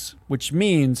choice, which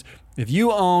means if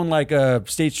you own like a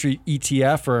State Street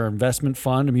ETF or investment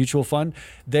fund, a mutual fund,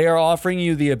 they are offering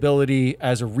you the ability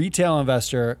as a retail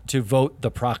investor to vote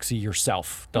the proxy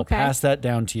yourself. They'll pass that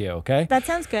down to you, okay? That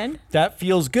sounds good. That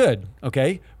feels good,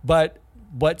 okay? But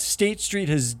what State Street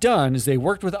has done is they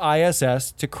worked with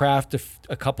ISS to craft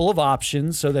a couple of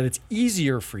options so that it's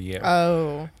easier for you.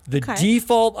 Oh. The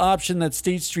default option that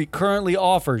State Street currently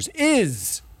offers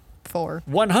is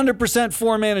 100%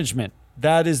 for management.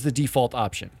 That is the default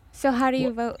option. So how do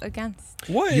you vote against?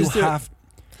 What You is there? have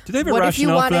Do they have a What if you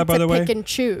rationale for that, wanted by the to way? pick and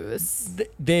choose?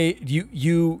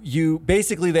 you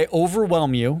basically they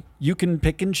overwhelm you. You can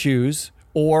pick and choose,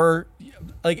 or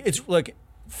like it's like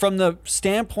from the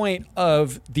standpoint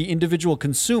of the individual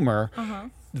consumer.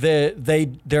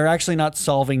 They're actually not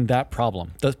solving that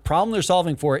problem. The problem they're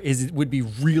solving for is it would be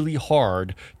really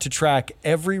hard to track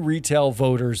every retail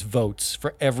voter's votes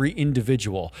for every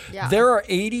individual. Yeah. There are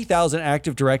 80,000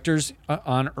 active directors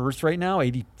on Earth right now,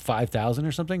 85,000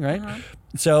 or something, right?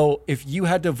 So if you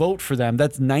had to vote for them,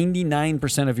 that's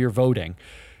 99% of your voting.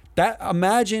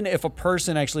 Imagine if a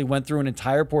person actually went through an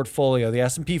entire portfolio. The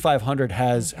S&P 500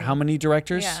 has how many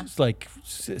directors? Yeah. It's like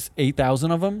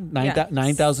 8,000 of them,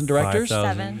 9,000 directors,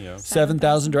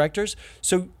 7,000 directors.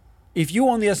 So if you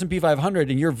own the S&P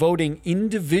 500 and you're voting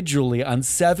individually on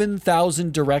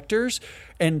 7,000 directors,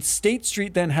 and State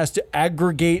Street then has to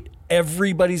aggregate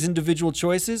everybody's individual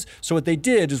choices. So what they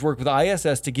did is work with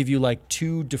ISS to give you like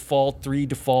 3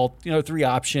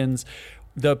 options.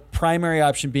 The primary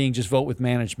option being just vote with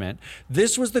management.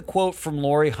 This was the quote from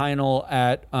Lori Heinel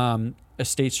at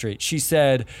State Street. She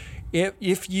said,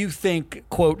 if you think,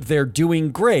 quote, they're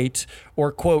doing great,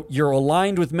 or, quote, you're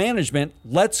aligned with management,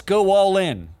 let's go all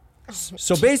in.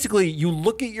 So basically, you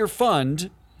look at your fund,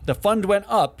 the fund went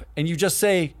up, and you just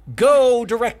say, go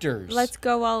directors. Let's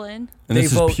go all in. And they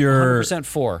this vote is pure 100%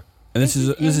 for. And this is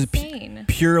insane.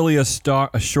 Purely a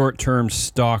short-term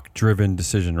stock-driven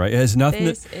decision, right? It has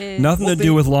nothing to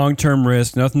do with long-term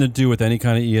risk, nothing to do with any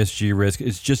kind of ESG risk.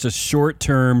 It's just a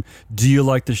short-term. Do you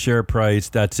like the share price?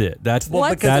 That's it. That's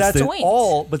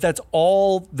all. But that's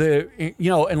all the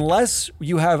unless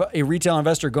you have a retail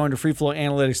investor going to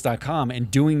freeflowanalytics.com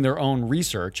and doing their own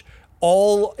research.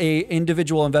 All a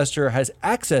individual investor has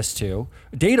access to,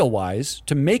 data-wise,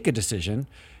 to make a decision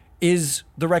is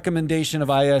the recommendation of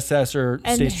ISS or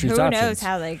State Street's options. And who knows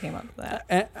how they came up with that.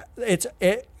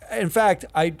 In fact,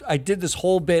 I did this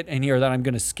whole bit in here that I'm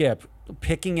going to skip,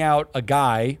 picking out a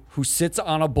guy who sits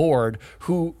on a board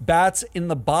who bats in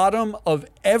the bottom of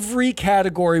every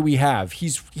category we have.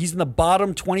 He's in the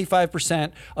bottom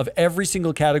 25% of every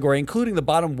single category, including the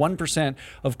bottom 1%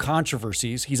 of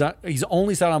controversies. He's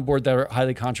only sat on board that are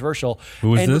highly controversial.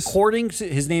 Who is this? According to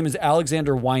his name is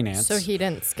Alexander Winans. So he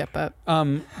didn't skip it.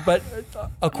 But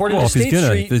according to State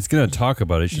Street, if he's gonna talk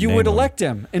about it, you would elect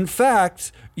him. In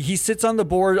fact, he sits on the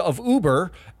board of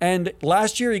Uber, and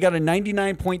last year he got a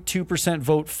 99.2%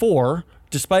 vote for,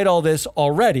 despite all this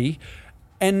already.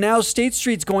 And now State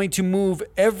Street's going to move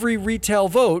every retail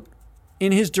vote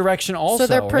in his direction also. So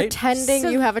they're right?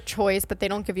 pretending you have a choice, but they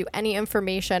don't give you any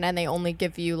information, and they only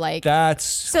give you like.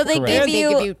 So they correct. give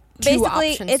you two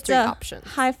basically options, it's three a options.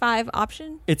 high five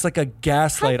option. It's like a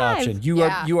gaslight High five. option. You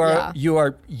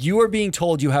are being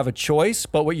told you have a choice,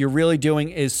 but what you're really doing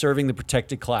is serving the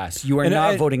protected class. You are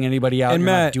not voting anybody out. And you're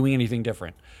Matt, not doing anything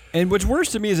different. And what's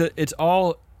worse to me is that it's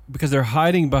all because they're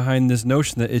hiding behind this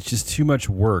notion that it's just too much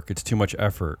work, it's too much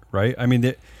effort, right? I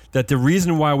mean that the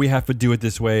reason why we have to do it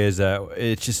this way is that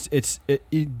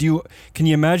can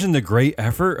you imagine the great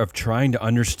effort of trying to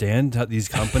understand how these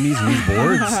companies and these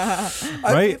boards,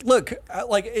 right?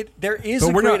 There is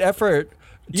a great effort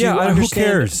to understand who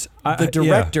cares? The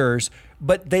directors,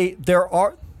 but the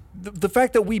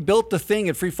fact that we built the thing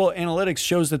at Free Flow Analytics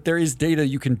shows that there is data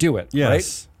you can do it,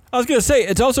 right? I was going to say,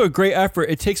 it's also a great effort.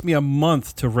 It takes me a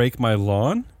month to rake my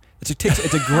lawn. It's a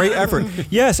great effort.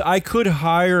 Yes, I could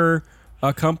hire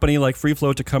a company like Free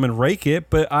Flow to come and rake it,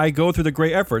 but I go through the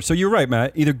great effort. So you're right,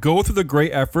 Matt. Either go through the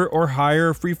great effort or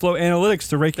hire Free Flow Analytics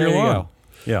to rake your lawn.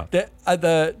 Yeah.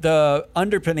 The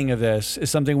underpinning of this is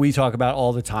something we talk about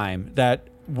all the time, that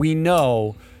we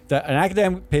know that an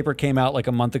academic paper came out like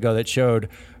a month ago that showed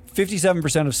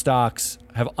 57% of stocks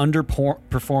have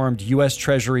underperformed U.S.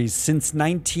 Treasuries since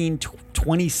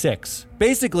 1926.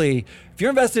 Basically, if you're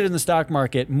invested in the stock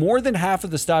market, more than half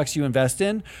of the stocks you invest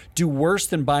in do worse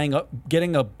than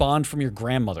getting a bond from your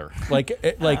grandmother. When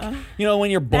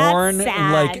you're born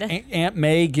and like Aunt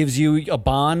May gives you a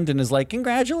bond and is like,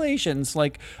 congratulations.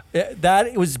 Like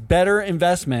that was better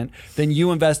investment than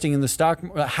you investing in the stock,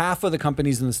 half of the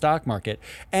companies in the stock market.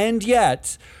 And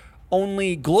yet,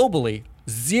 only globally,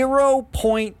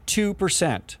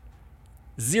 0.2%.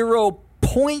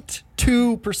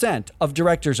 0.2% of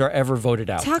directors are ever voted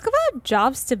out. Talk about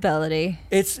job stability.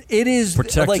 It is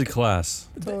protected class.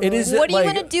 It is. What do you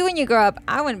want to do when you grow up?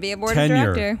 I want to be a board of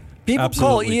director. People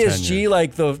absolutely call ESG tenure.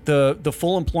 like the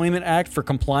Full Employment Act for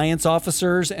compliance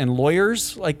officers and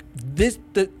lawyers. Like this,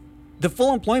 the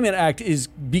Full Employment Act is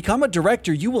become a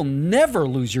director, you will never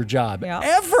lose your job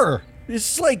ever.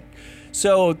 It's like,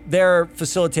 so they're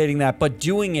facilitating that, but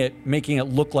doing it, making it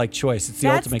look like choice. It's the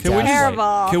ultimate gaslight.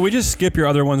 terrible. Can we just skip your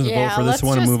other ones and vote for this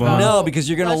one and move on? No, because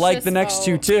you're gonna Let's like just the next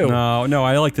two vote. too. No,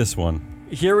 I like this one.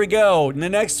 Here we go. The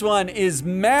next one is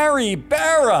Mary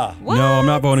Barra. What? No, I'm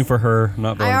not voting for her. I'm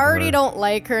not voting I for already her. don't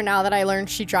like her now that I learned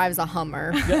she drives a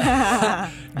Hummer. Well,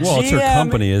 it's her GM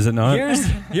company, is it not?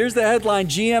 Here's the headline.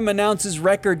 GM announces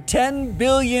record $10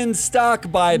 billion stock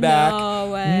buyback.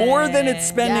 No way. More than it's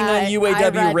spending Yeah, on I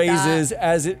UAW read raises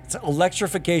as its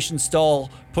electrification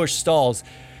push stalls.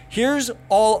 Here's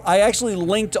all, I actually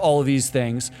linked all of these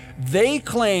things. They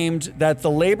claimed that the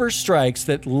labor strikes,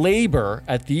 that labor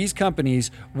at these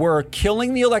companies were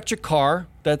killing the electric car.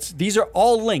 These are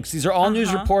all links. These are all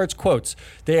news reports, quotes.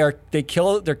 They're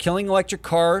killing electric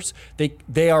cars.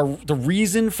 They are the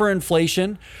reason for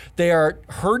inflation. They are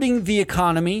hurting the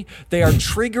economy. They are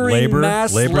triggering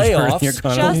mass Labor's hurting the layoffs.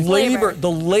 economy. Just labor.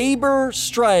 The labor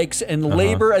strikes and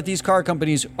labor at these car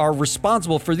companies are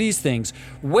responsible for these things.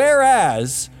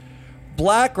 Whereas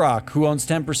BlackRock, who owns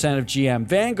 10% of GM,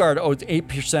 Vanguard owns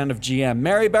 8% of GM,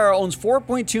 Mary Barra owns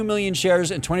 4.2 million shares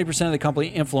and 20% of the company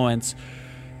influence.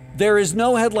 There is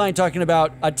no headline talking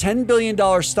about a $10 billion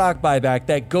stock buyback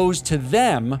that goes to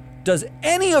them. Does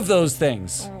any of those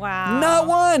things? Wow. Not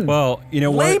one. Well, you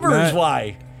know what, labor is Matt?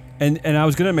 why. And I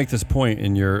was going to make this point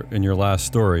in your last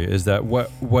story is that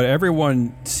what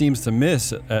everyone seems to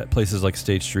miss at places like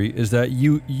State Street is that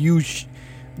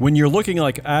when you're looking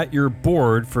like at your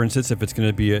board, for instance, if it's going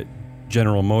to be at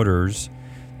General Motors,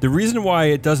 the reason why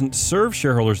it doesn't serve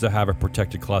shareholders to have a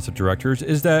protected class of directors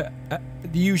is that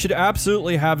you should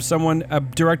absolutely have a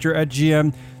director at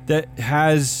GM that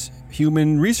has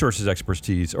human resources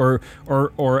expertise or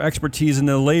expertise in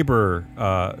the labor,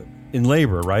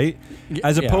 right?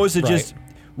 As opposed to just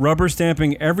rubber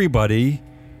stamping everybody,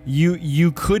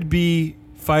 you could be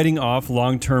fighting off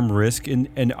long-term risk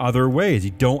in other ways. You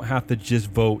don't have to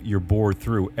just vote your board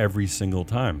through every single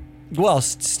time. Well,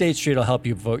 State Street will help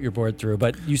you vote your board through,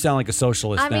 but you sound like a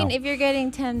socialist now. I mean, if you're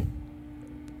getting 10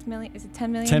 million, is it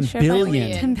 10 million? 10 share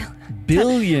billion. buyback? 10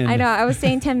 billion. I know. I was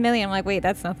saying 10 million. I'm like, wait,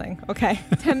 that's nothing. Okay.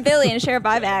 10 billion share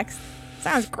buybacks.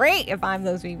 Sounds great if I'm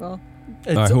those people.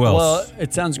 All right, who else? Well,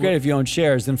 it sounds great if you own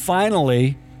shares. And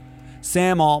finally,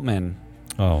 Sam Altman.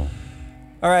 Oh.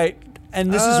 All right.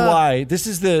 And this is why. This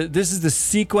is the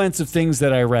sequence of things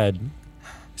that I read.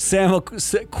 Sam,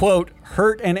 quote,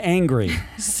 hurt and angry.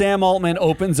 Sam Altman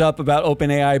opens up about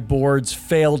OpenAI board's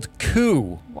failed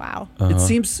coup. Wow. It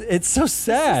seems, it's so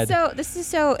sad. This is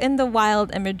so in the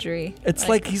wild imagery. It's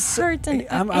like he's hurt and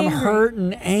I'm angry. hurt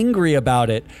and angry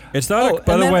about it. It's not.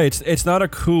 By the way, it's not a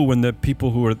coup when the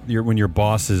people when your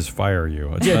bosses fire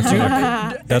you.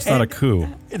 That's not a coup.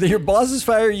 Your bosses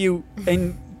fire you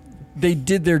and they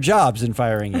did their jobs in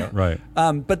firing you. Right.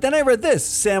 But then I read this.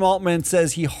 Sam Altman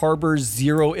says he harbors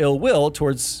zero ill will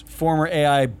towards former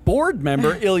AI board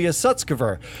member Ilya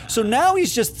Sutskever. So now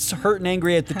he's just hurt and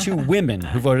angry at the two women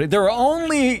who voted. There were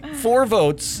only 4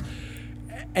 votes,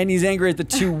 and he's angry at the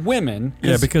 2 women.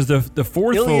 Yeah, because the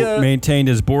fourth vote maintained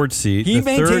his board seat. He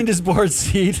maintained his board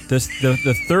seat.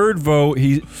 The third vote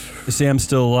Sam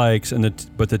still likes,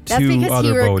 but the That's two because other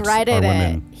he votes are regretted it.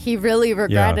 women. He really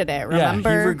regretted it. Remember?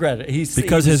 Yeah, he regretted it.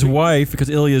 Because his wife, because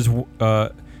Ilya's,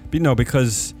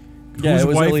 because whose it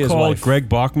was wife Ilya's called wife. Greg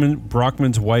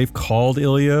Brockman's wife called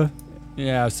Ilya.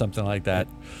 Yeah, something like that.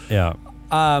 Yeah.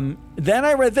 Then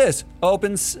I read this.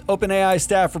 OpenAI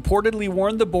staff reportedly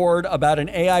warned the board about an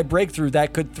AI breakthrough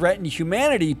that could threaten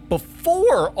humanity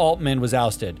before Altman was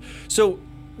ousted. So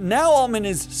now Altman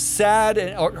is sad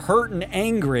and hurt and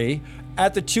angry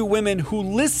at the 2 women who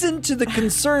listened to the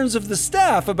concerns of the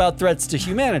staff about threats to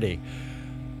humanity.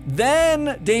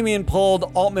 Then Damien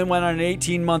pulled. Altman went on an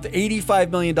 18-month, $85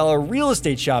 million real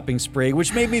estate shopping spree,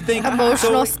 which made me think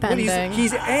Emotional so spending.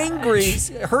 He's angry,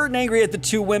 hurt and angry at the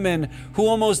 2 women who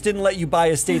almost didn't let you buy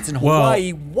estates in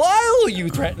Hawaii while you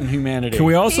threaten humanity. Can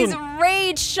we also? He's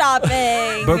rage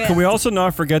shopping. But can we also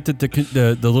not forget that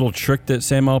the little trick that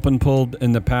Sam Altman pulled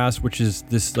in the past, which is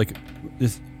this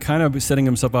kind of setting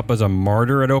himself up as a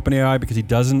martyr at OpenAI because he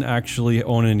doesn't actually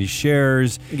own any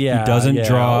shares. Yeah, he doesn't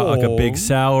draw like a big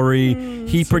salary.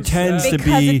 He pretends to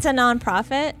because be it's a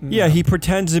nonprofit. Yeah, he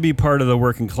pretends to be part of the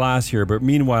working class here, but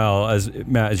meanwhile, as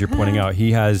Matt, as you're pointing out,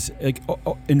 he has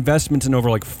investments in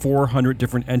over 400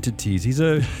 different entities. He's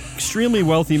a extremely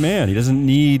wealthy man. He doesn't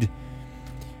need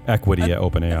equity at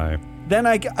OpenAI. Then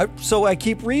I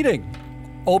keep reading.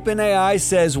 OpenAI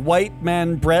says white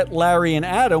men Brett, Larry, and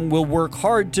Adam will work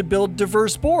hard to build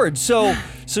diverse boards. So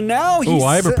now he's... Oh,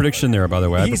 I have a prediction there, by the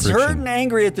way. He's hurt and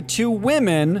angry at the two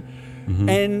women,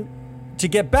 and to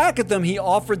get back at them, he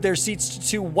offered their seats to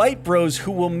two white bros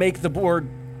who will make the board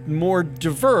more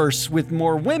diverse with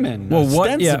more women,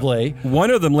 ostensibly. One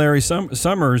of them, Larry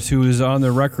Summers, who is on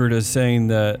the record as saying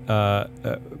that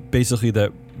basically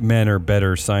that men are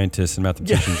better scientists and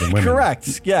mathematicians than women.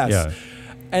 Correct, yes. Yeah.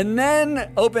 And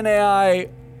then OpenAI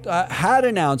had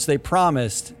announced, they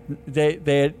promised,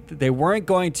 they weren't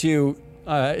going to...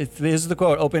 this is the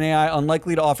quote, OpenAI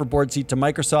unlikely to offer board seat to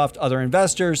Microsoft, other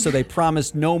investors, so they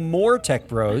promised no more tech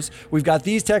bros. We've got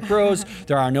these tech bros.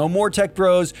 There are no more tech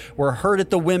bros. We're hurt at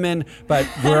the women, but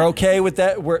we're okay with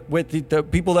that. We're with the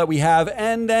people that we have.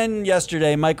 And then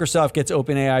yesterday, Microsoft gets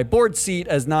OpenAI board seat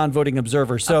as non-voting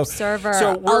observer. So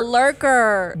a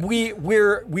lurker.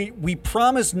 We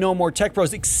promised no more tech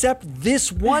bros except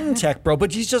this one tech bro,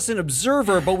 but he's just an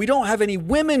observer. But we don't have any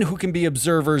women who can be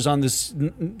observers on this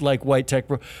like white tech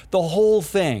bro. The whole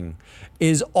thing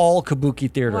is all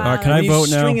kabuki theater. Wow. Can I vote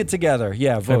now? String it together.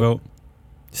 Yeah, vote. Can I vote?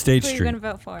 State Who are you Street. going to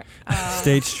vote for?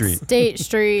 State Street. State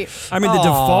Street. I mean,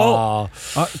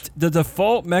 the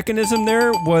default mechanism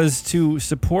there was to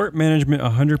support management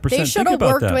 100%. They should have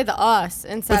worked with us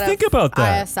instead think about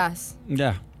that. ISS.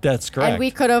 Yeah, that's correct. And we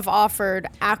could have offered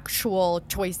actual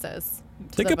choices.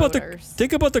 Think about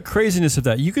the craziness of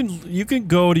that. You can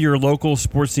go to your local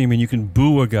sports team and you can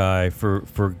boo a guy for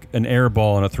an air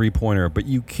ball and a 3-pointer, but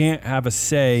you can't have a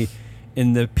say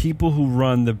in the people who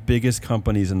run the biggest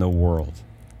companies in the world.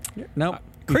 No,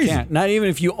 crazy. You can't. Not even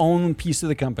if you own a piece of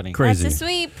the company. Crazy. That's a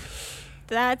sweep.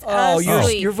 That's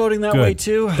You're voting that Good. way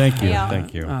too? Thank you. Yeah.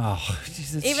 Thank you. Oh,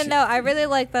 Jesus. Even though I really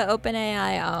like the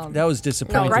OpenAI. That was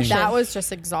disappointing. That was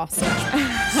just exhausting.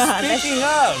 Speaking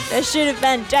of, That should have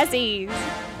been Jesse's.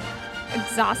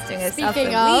 Exhausting as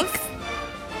Speaking of of, the week.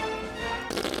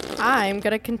 I'm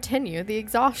gonna continue the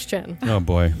exhaustion. Oh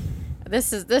boy.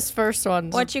 This first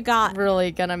one's What you got?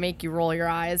 really gonna make you roll your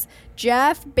eyes.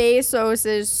 Jeff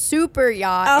Bezos' super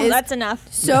yacht is that's enough.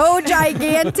 so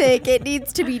gigantic it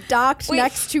needs to be docked Wait.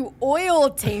 next to oil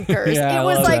tankers. Yeah, I it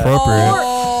was love like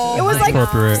that. it was like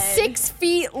Appropriate. 6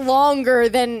 feet longer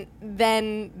than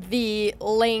the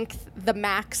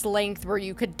max length where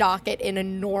you could dock it in a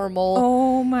normal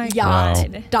Oh my yacht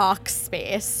God. dock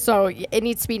space. So it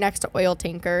needs to be next to oil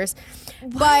tankers.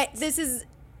 But this is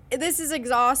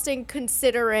exhausting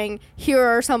considering here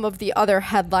are some of the other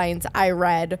headlines I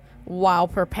read while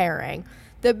preparing.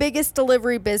 The biggest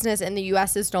delivery business in the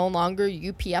U.S. is no longer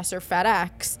UPS or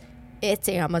FedEx. It's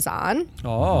Amazon.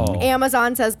 oh,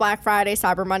 Amazon says Black Friday,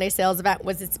 Cyber Monday sales event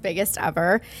was its biggest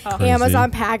ever. Crazy.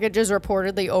 Amazon packages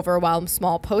reportedly overwhelmed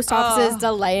small post offices,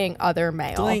 delaying other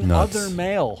mail. doing Nuts. other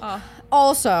mail.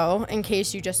 Also, in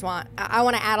case you just want, I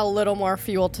want to add a little more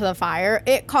fuel to the fire.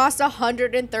 It costs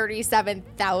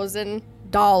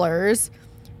 $137,000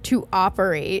 to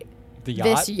operate The yacht?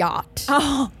 this yacht.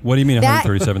 What do you mean That-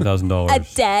 $137,000? A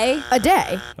day? A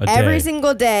day. A day. Every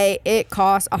single day, it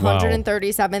costs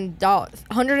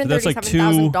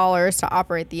 $137,000 to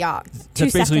operate the yacht.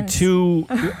 That's basically seconds. two.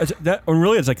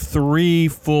 Really, it's like 3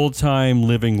 full-time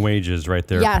living wages right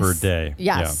there Yes. per day.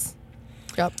 Yes.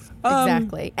 Yep.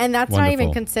 Exactly. And that's not even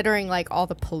Wonderful. considering like all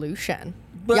the pollution.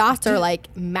 But Yachts are like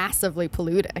massively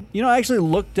polluting. You know, I actually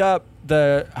looked up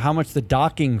how much the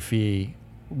docking fee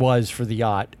was for the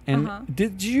yacht, and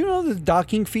did you know the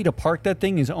docking fee to park that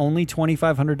thing is only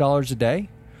 $2,500 a day?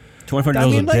 $2,500 I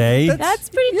mean, a like, day. That's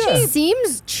pretty Yeah. cheap.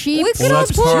 Seems cheap We could Well, all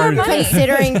that's pull our hard. money.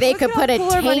 considering they We could put a all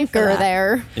pull our money for tanker that.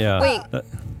 there. Yeah. Wait.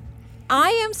 I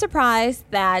am surprised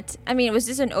that, was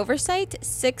this an oversight?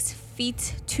 6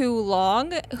 feet too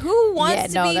long? Who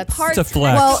wants no, to be that's- part It's a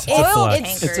flex. Well, It's a oil flex.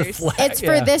 tankers? It's a flex. It's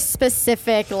for Yeah. this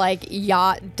specific like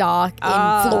yacht dock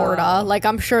in Florida. Like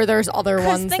I'm sure there's other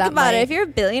Because ones think that about might. it. If you're a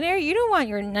billionaire, you don't want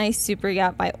your nice super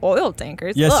yacht by oil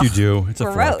tankers. Yes, Ugh, you do. It's a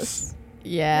gross. flex.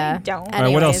 Yeah. You don't. All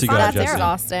right, what else you got, that's Jesse?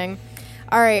 exhausting.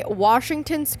 All right,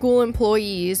 Washington school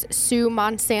employees sue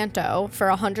Monsanto for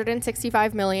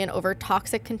 $165 million over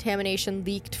toxic contamination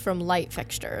leaked from light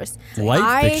fixtures.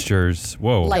 Light fixtures.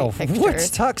 Whoa. Light Oh, fixtures. what's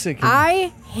toxic?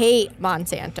 I hate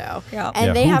Monsanto, Yeah. and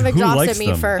Yeah, they who- have who exhausted likes me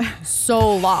them? for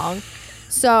so long.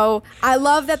 So I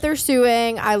love that they're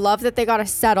suing. I love that they got a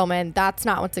settlement. That's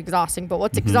not what's exhausting. But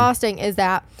what's exhausting is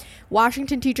that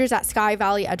Washington teachers at Sky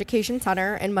Valley Education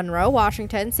Center in Monroe,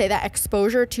 Washington, say that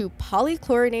exposure to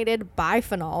polychlorinated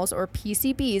biphenyls, or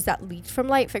PCBs, that leaked from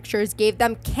light fixtures gave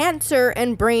them cancer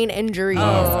and brain injuries.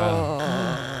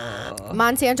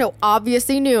 Monsanto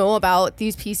obviously knew about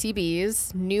these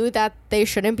PCBs, knew that they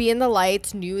shouldn't be in the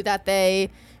lights, knew that they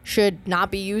should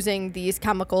not be using these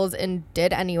chemicals and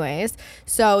did anyways.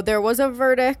 So there was a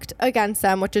verdict against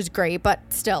them, which is great, but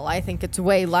still, I think it's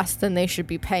way less than they should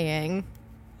be paying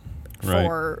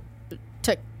to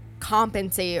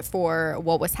compensate for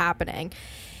what was happening.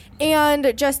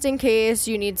 And just in case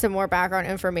you need some more background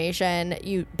information,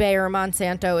 Bayer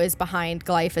Monsanto is behind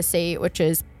glyphosate, which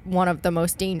is one of the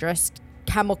most dangerous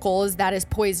chemicals that is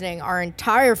poisoning our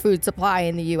entire food supply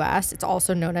in the U.S. It's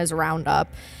also known as Roundup.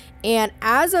 And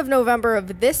as of November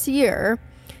of this year,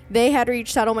 they had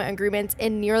reached settlement agreements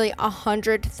in nearly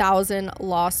 100,000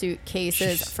 lawsuit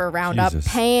cases for Roundup,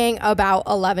 paying about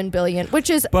 $11 billion, which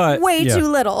is way too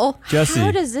little. Jesse,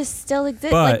 how does this still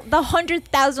exist? Like the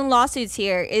 100,000 lawsuits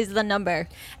here is the number.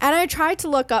 And I tried to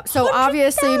look up. So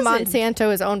obviously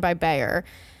Monsanto is owned by Bayer.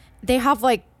 They have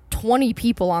like 20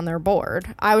 people on their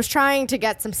board. I was trying to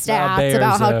get some stats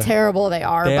about how terrible they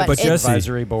are, but it's an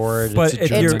advisory board. But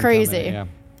it's crazy.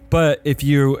 But if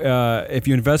you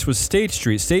invest with State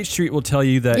Street will tell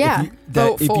you that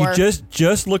if you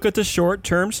just look at the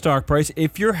short-term stock price,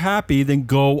 if you're happy, then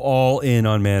go all in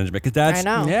on management, because that's the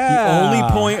only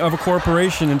point of a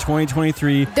corporation in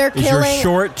 2023 your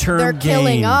short-term gain. They're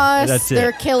killing us. That's it.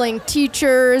 They're killing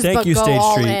teachers. Thank you, go State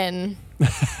all Street. in.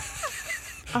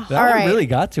 That one really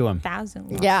got to him. 1,000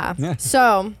 lawsuits. Yeah.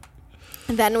 So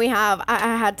then we have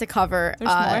I had to cover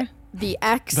the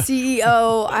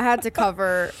ex-CEO. I had to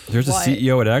cover. There's a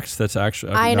CEO at X that's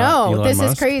actually. I know. Elon This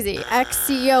Musk. is crazy.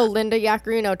 Ex-CEO Linda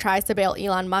Yaccarino tries to bail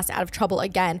Elon Musk out of trouble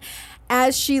again,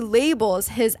 as she labels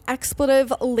his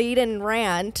expletive-laden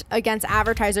rant against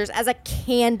advertisers as a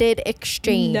candid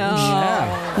exchange. No.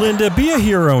 Yeah. Linda, be a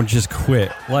hero and just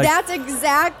quit. Like, that's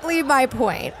exactly my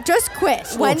point. Just quit.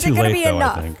 When's it too going to late, be though, I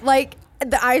enough? think. Like,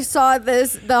 I saw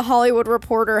this. The Hollywood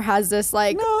Reporter has this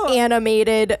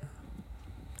animated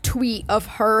tweet of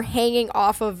her hanging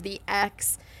off of the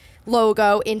X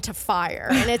logo into fire,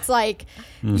 and it's like,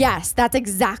 yes, that's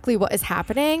exactly what is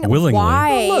happening. Willingly.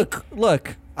 Why? Well,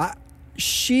 look.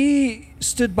 She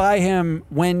stood by him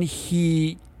when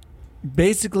he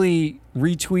basically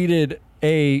retweeted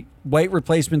a white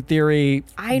replacement theory.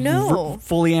 I know.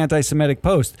 Fully anti-Semitic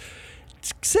post.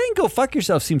 Saying "go fuck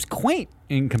yourself" seems quaint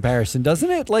in comparison, doesn't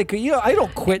it? Like, I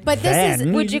don't quit. But then. this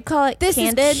is. Would you call it This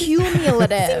candid? is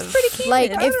cumulative. Seems pretty candid.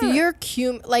 Like, I if don't know. you're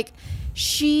like,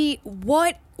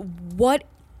 what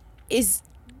is.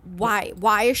 Why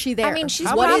is she there? I mean,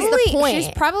 she's what is the point?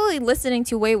 She's probably listening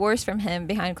to way worse from him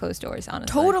behind closed doors,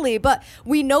 honestly. Totally, but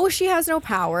we know she has no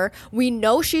power. We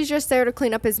know she's just there to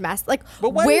clean up his mess. Like,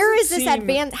 where is this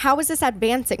how is this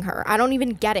advancing her? I don't even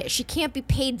get it. She can't be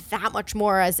paid that much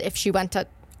more as if she went to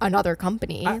another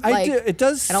company. It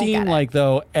does seem like,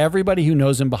 though, everybody who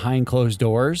knows him behind closed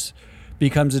doors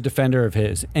becomes a defender of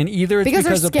his. And either it's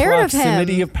because of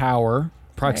proximity to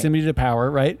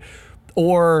power, right?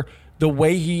 Or the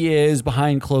way he is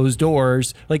behind closed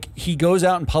doors, like he goes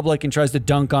out in public and tries to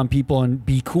dunk on people and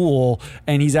be cool,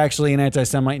 and he's actually an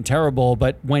anti-Semite and terrible.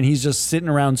 But when he's just sitting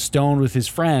around stoned with his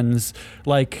friends,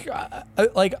 like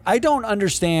I don't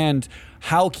understand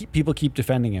how people keep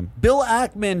defending him. Bill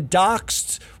Ackman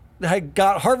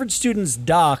got Harvard students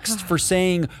doxxed for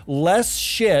saying less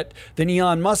shit than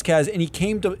Elon Musk has, and he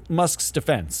came to Musk's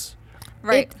defense.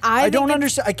 Right. I don't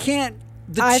understand. I can't.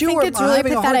 I think it's really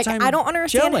pathetic. I don't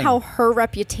understand gelling. how her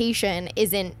reputation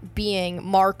isn't being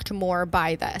marked more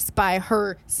by this, by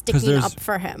her sticking up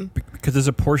for him. Because there's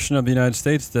a portion of the United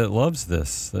States that loves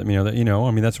this. I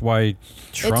mean, that's why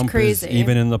Trump is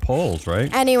even in the polls,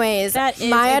 right? Anyways,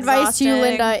 my advice to you,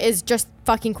 Linda, is just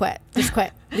fucking quit. Just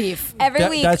quit. Leave. Every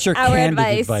week, that's your our candid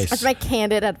advice. That's my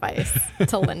candid advice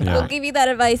to Linda. We'll give you that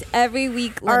advice every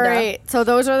week, Linda. All right. So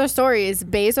those are the stories.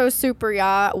 Bezos super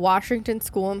yacht, Washington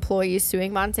school employees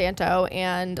suing Monsanto,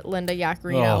 and Linda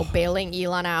Yaccarino bailing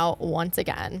Elon out once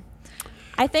again.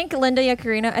 I think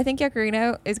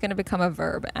Yaccarino is going to become a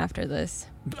verb after this.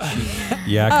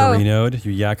 Yaccarino'd.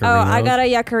 You Yaccarino'd. Oh, I got to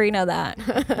Yaccarino that.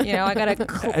 I got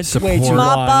to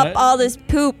mop up all this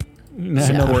poop.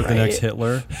 Support the next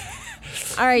Hitler.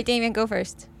 All right, Damien, go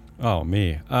first. Oh,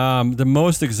 me. The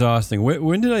most exhausting.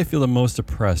 When did I feel the most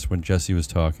depressed? When Jesse was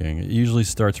talking. It usually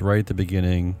starts right at the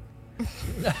beginning.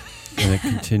 And it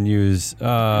continues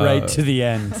right to the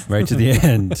end. Right to the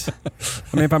end.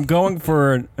 I mean, if I'm going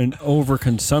for an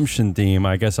overconsumption theme,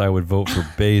 I guess I would vote for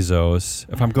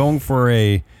Bezos. If I'm going for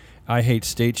a I hate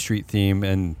State Street theme,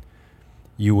 and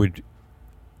you would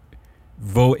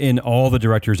vote in all the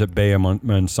directors at Bayer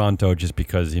Monsanto just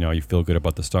because, you feel good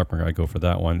about the stock market, I'd go for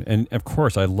that one. And, of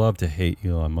course, I love to hate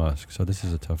Elon Musk, so this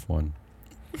is a tough one.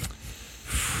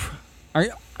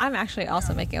 I'm actually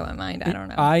also making up my mind. I don't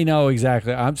know. I know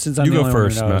exactly. Since I'm you the go only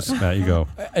first, one who knows. Matt. You go.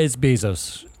 It's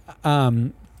Bezos.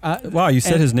 Wow, you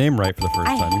said his name right for the first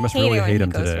I time. You must hate really it when hate he him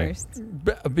goes today.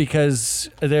 first. Because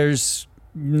there's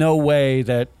no way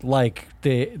that like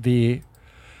the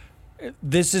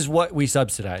this is what we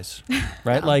subsidize,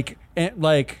 right? Like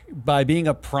by being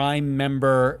a Prime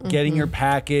member, getting your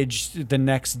package the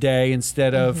next day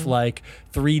instead of like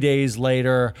 3 days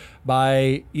later.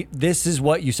 This is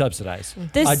what you subsidize.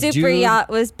 This A super dude- yacht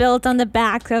was built on the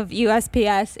back of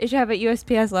USPS. It should have a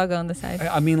USPS logo on the side.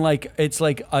 I mean, like it's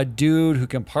like a dude who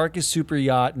can park his super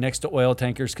yacht next to oil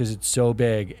tankers because it's so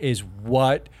big is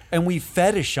what, and we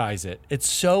fetishize it. It's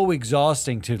so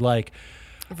exhausting to like.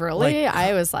 Really?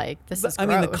 I was like, this is I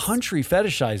mean, the gross. country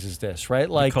fetishizes this, right?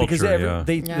 Like culture, because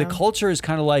yeah. the culture is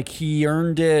kind of like he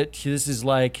earned it. This is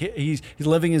like he's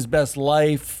living his best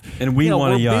life, And we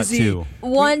want a we're yacht busy. too.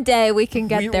 One day we can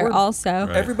get there we're- also.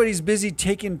 Right. Everybody's busy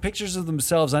taking pictures of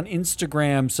themselves on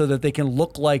Instagram so that they can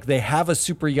look like they have a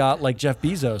super yacht like Jeff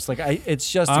Bezos. Like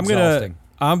it's just exhausting.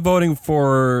 I'm voting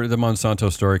for the Monsanto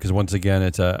story because once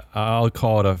again, I'll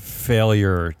call it a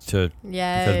failure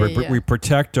because we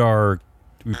protect our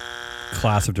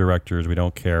class of directors. We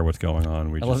don't care what's going on.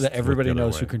 We I love just that look everybody the other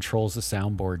knows way. who controls the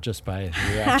soundboard just by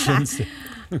his reactions.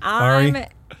 Ari?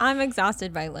 I'm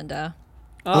exhausted by Linda.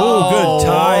 Oh, good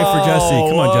tie for Jesse.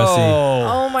 Come on, Jesse.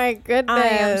 Oh my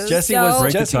goodness. Jesse So- was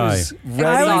Break the Jesse tie. was I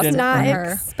ready was to not for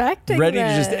her. expecting ready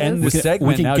to just end this. the segment.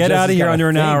 We can Now get Jesse's out of here gotta under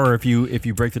an think. hour if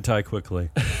you break the tie quickly.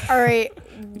 All right.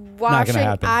 Washing.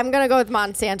 happen. I'm going to go with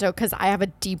Monsanto because I have a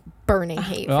deep burning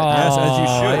hate for Oh, them. Yes, as you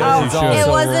should, Oh, as you should. It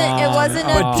so wasn't. It wrong. wasn't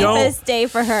a But don't- PFAS day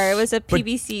for her. It was a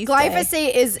PBC.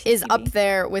 Glyphosate is up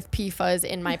there with PFAS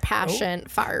in my passion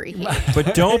fiery hate.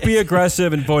 But don't be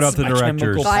aggressive and vote out the My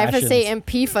directors. chemical Glyphosate passions. and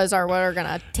PFAS are what are going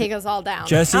to take us all down.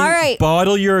 Jesse, All right.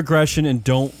 bottle your aggression and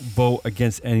don't vote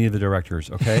against any of the directors,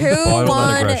 okay? Who Bottle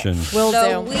won? that aggression. Will the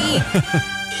do. week.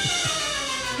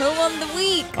 Who won the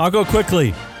week? I'll go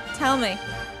quickly. Tell me.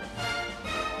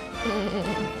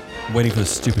 Waiting for the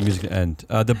stupid music to end.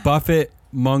 The Buffett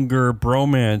Munger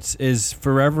bromance is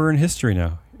forever in history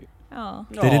now. Oh,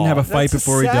 They didn't have a fight that's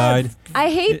before he sad. died. I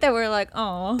hate that we're like,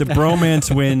 oh. The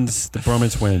bromance wins. The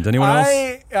bromance wins. Anyone else?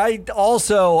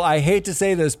 I hate to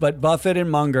say this, but Buffett and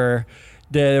Munger,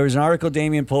 there was an article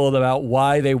Damien pulled about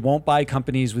why they won't buy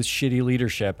companies with shitty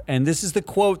leadership. And this is the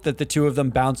quote that the two of them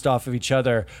bounced off of each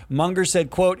other. Munger said,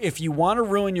 quote, "If you want to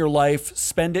ruin your life,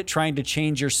 spend it trying to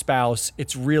change your spouse.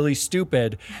 It's really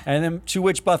stupid." And then to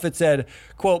which Buffett said,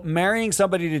 quote, "Marrying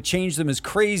somebody to change them is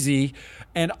crazy.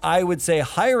 And I would say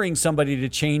hiring somebody to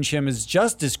change him is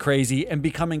just as crazy, and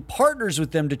becoming partners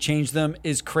with them to change them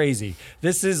is crazy."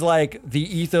 This is like the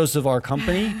ethos of our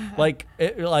company. Like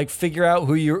figure out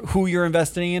who you're investing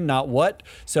in, not what.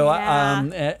 So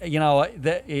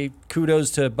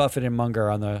kudos to Buffett and Munger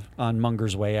on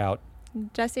Munger's way out.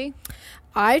 Jesse?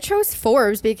 I chose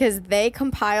Forbes because they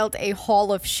compiled a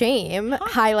Hall of Shame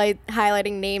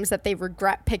highlighting names that they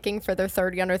regret picking for their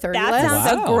 30 under 30 That list.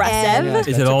 sounds Wow. aggressive. Yeah.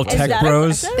 Is it all Is tech that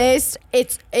bros? aggressive?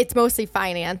 It's mostly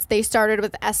finance. They started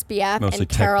with SBF Mostly and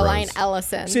tech Caroline bros.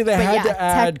 Ellison. See, they But had yeah, to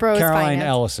add Tech Bros Caroline finance.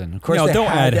 Ellison. Of course, No, they don't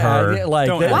had add to her. it. Like,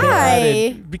 Don't they add her.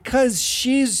 Why? Because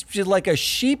she's like a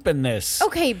sheep in this.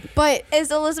 Okay, but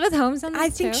Is Elizabeth Holmes on this I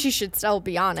think too? she should still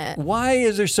be on it. Why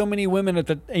is there so many women at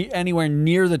anywhere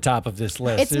near the top of this list?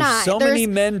 It's There's not. so many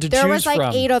men to there choose was like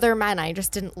from. 8 other men. I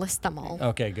just didn't list them all.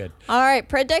 Okay, good. All right,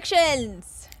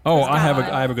 predictions. Oh, Who's I have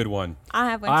got one? a good one. I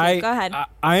have one too. Go ahead.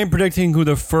 I am predicting who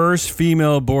the first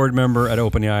female board member at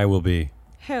OpenAI will be.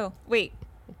 Who? Wait.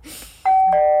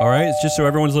 All right, it's just so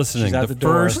everyone's listening. She's at the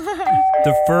door.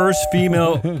 The first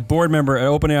female board member at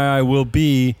OpenAI will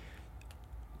be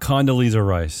Condoleezza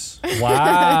Rice.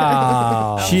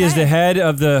 Wow. She is the head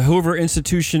of the Hoover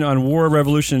Institution on War,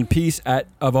 Revolution, and Peace at,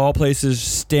 of all places,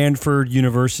 Stanford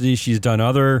University. She's done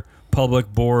other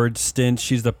public board stints.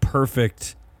 She's the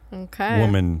perfect Okay.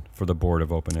 woman for the board of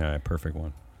OpenAI. Perfect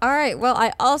one. All right. Well,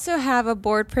 I also have a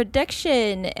board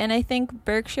prediction, and I think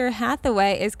Berkshire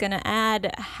Hathaway is going to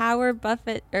add Howard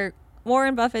Buffett or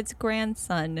Warren Buffett's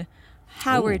grandson,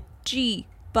 Howard G.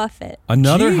 Buffett.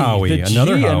 Another Gee, Howie. the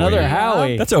Another G, Howie. Another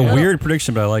Howie. That's a weird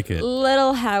prediction, but I like it.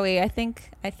 Little Howie. I think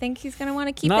he's going to want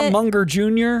to keep Not it. Munger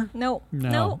Jr.? No.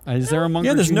 Is there a Munger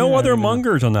Yeah, there's Jr.? no I other don't know.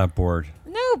 Mungers on that board.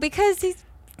 No, because he's,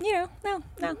 no.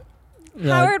 Yeah.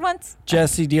 Howard wants.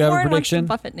 Jesse, do you have Warren a prediction? wants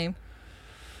the Buffett name.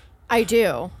 I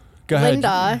do. Go ahead.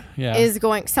 Linda Yeah. is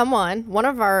going. One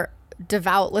of our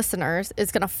devout listeners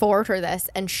is going to forward her this,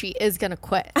 and she is going to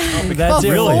quit. That's it.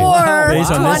 Really? Wow.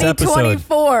 Based on this episode.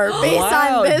 2024. Based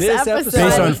Wow, on this this episode.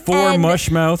 Based on And- 4 mush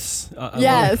mouths.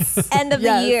 Yes. End of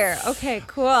Yes. the year. Okay,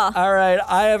 cool. All right,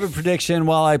 I have a prediction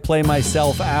while I play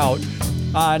myself out.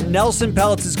 Nelson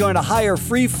Peltz is going to hire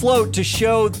Free Float to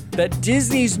show that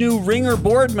Disney's new Ringer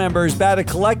board members bat a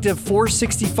collective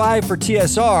 .465 for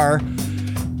TSR,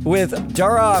 with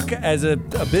Darroch as an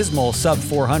abysmal sub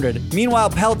 400. Meanwhile,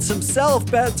 Peltz himself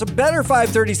bets a better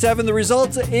 537. The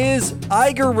result is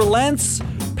Iger relents.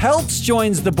 Peltz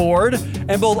joins the board,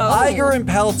 and both Iger and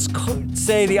Peltz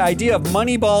say the idea of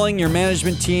moneyballing your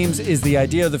management teams is the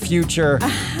idea of the future.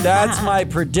 That's my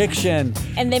prediction.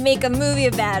 And they make a movie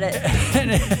about it.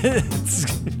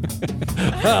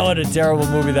 Oh, what a terrible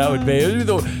movie that would be.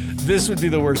 This would be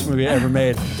the worst movie ever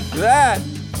made. That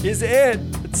is it.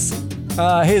 It's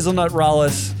Hazelnut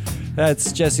Rawlis.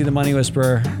 That's Jesse the Money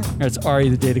Whisperer. That's Ari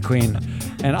the Data Queen.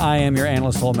 And I am your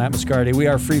analyst hole, Matt Moscardi. We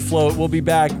are Free Float. We'll be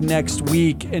back next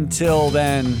week. Until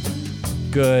then,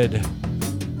 goodbye.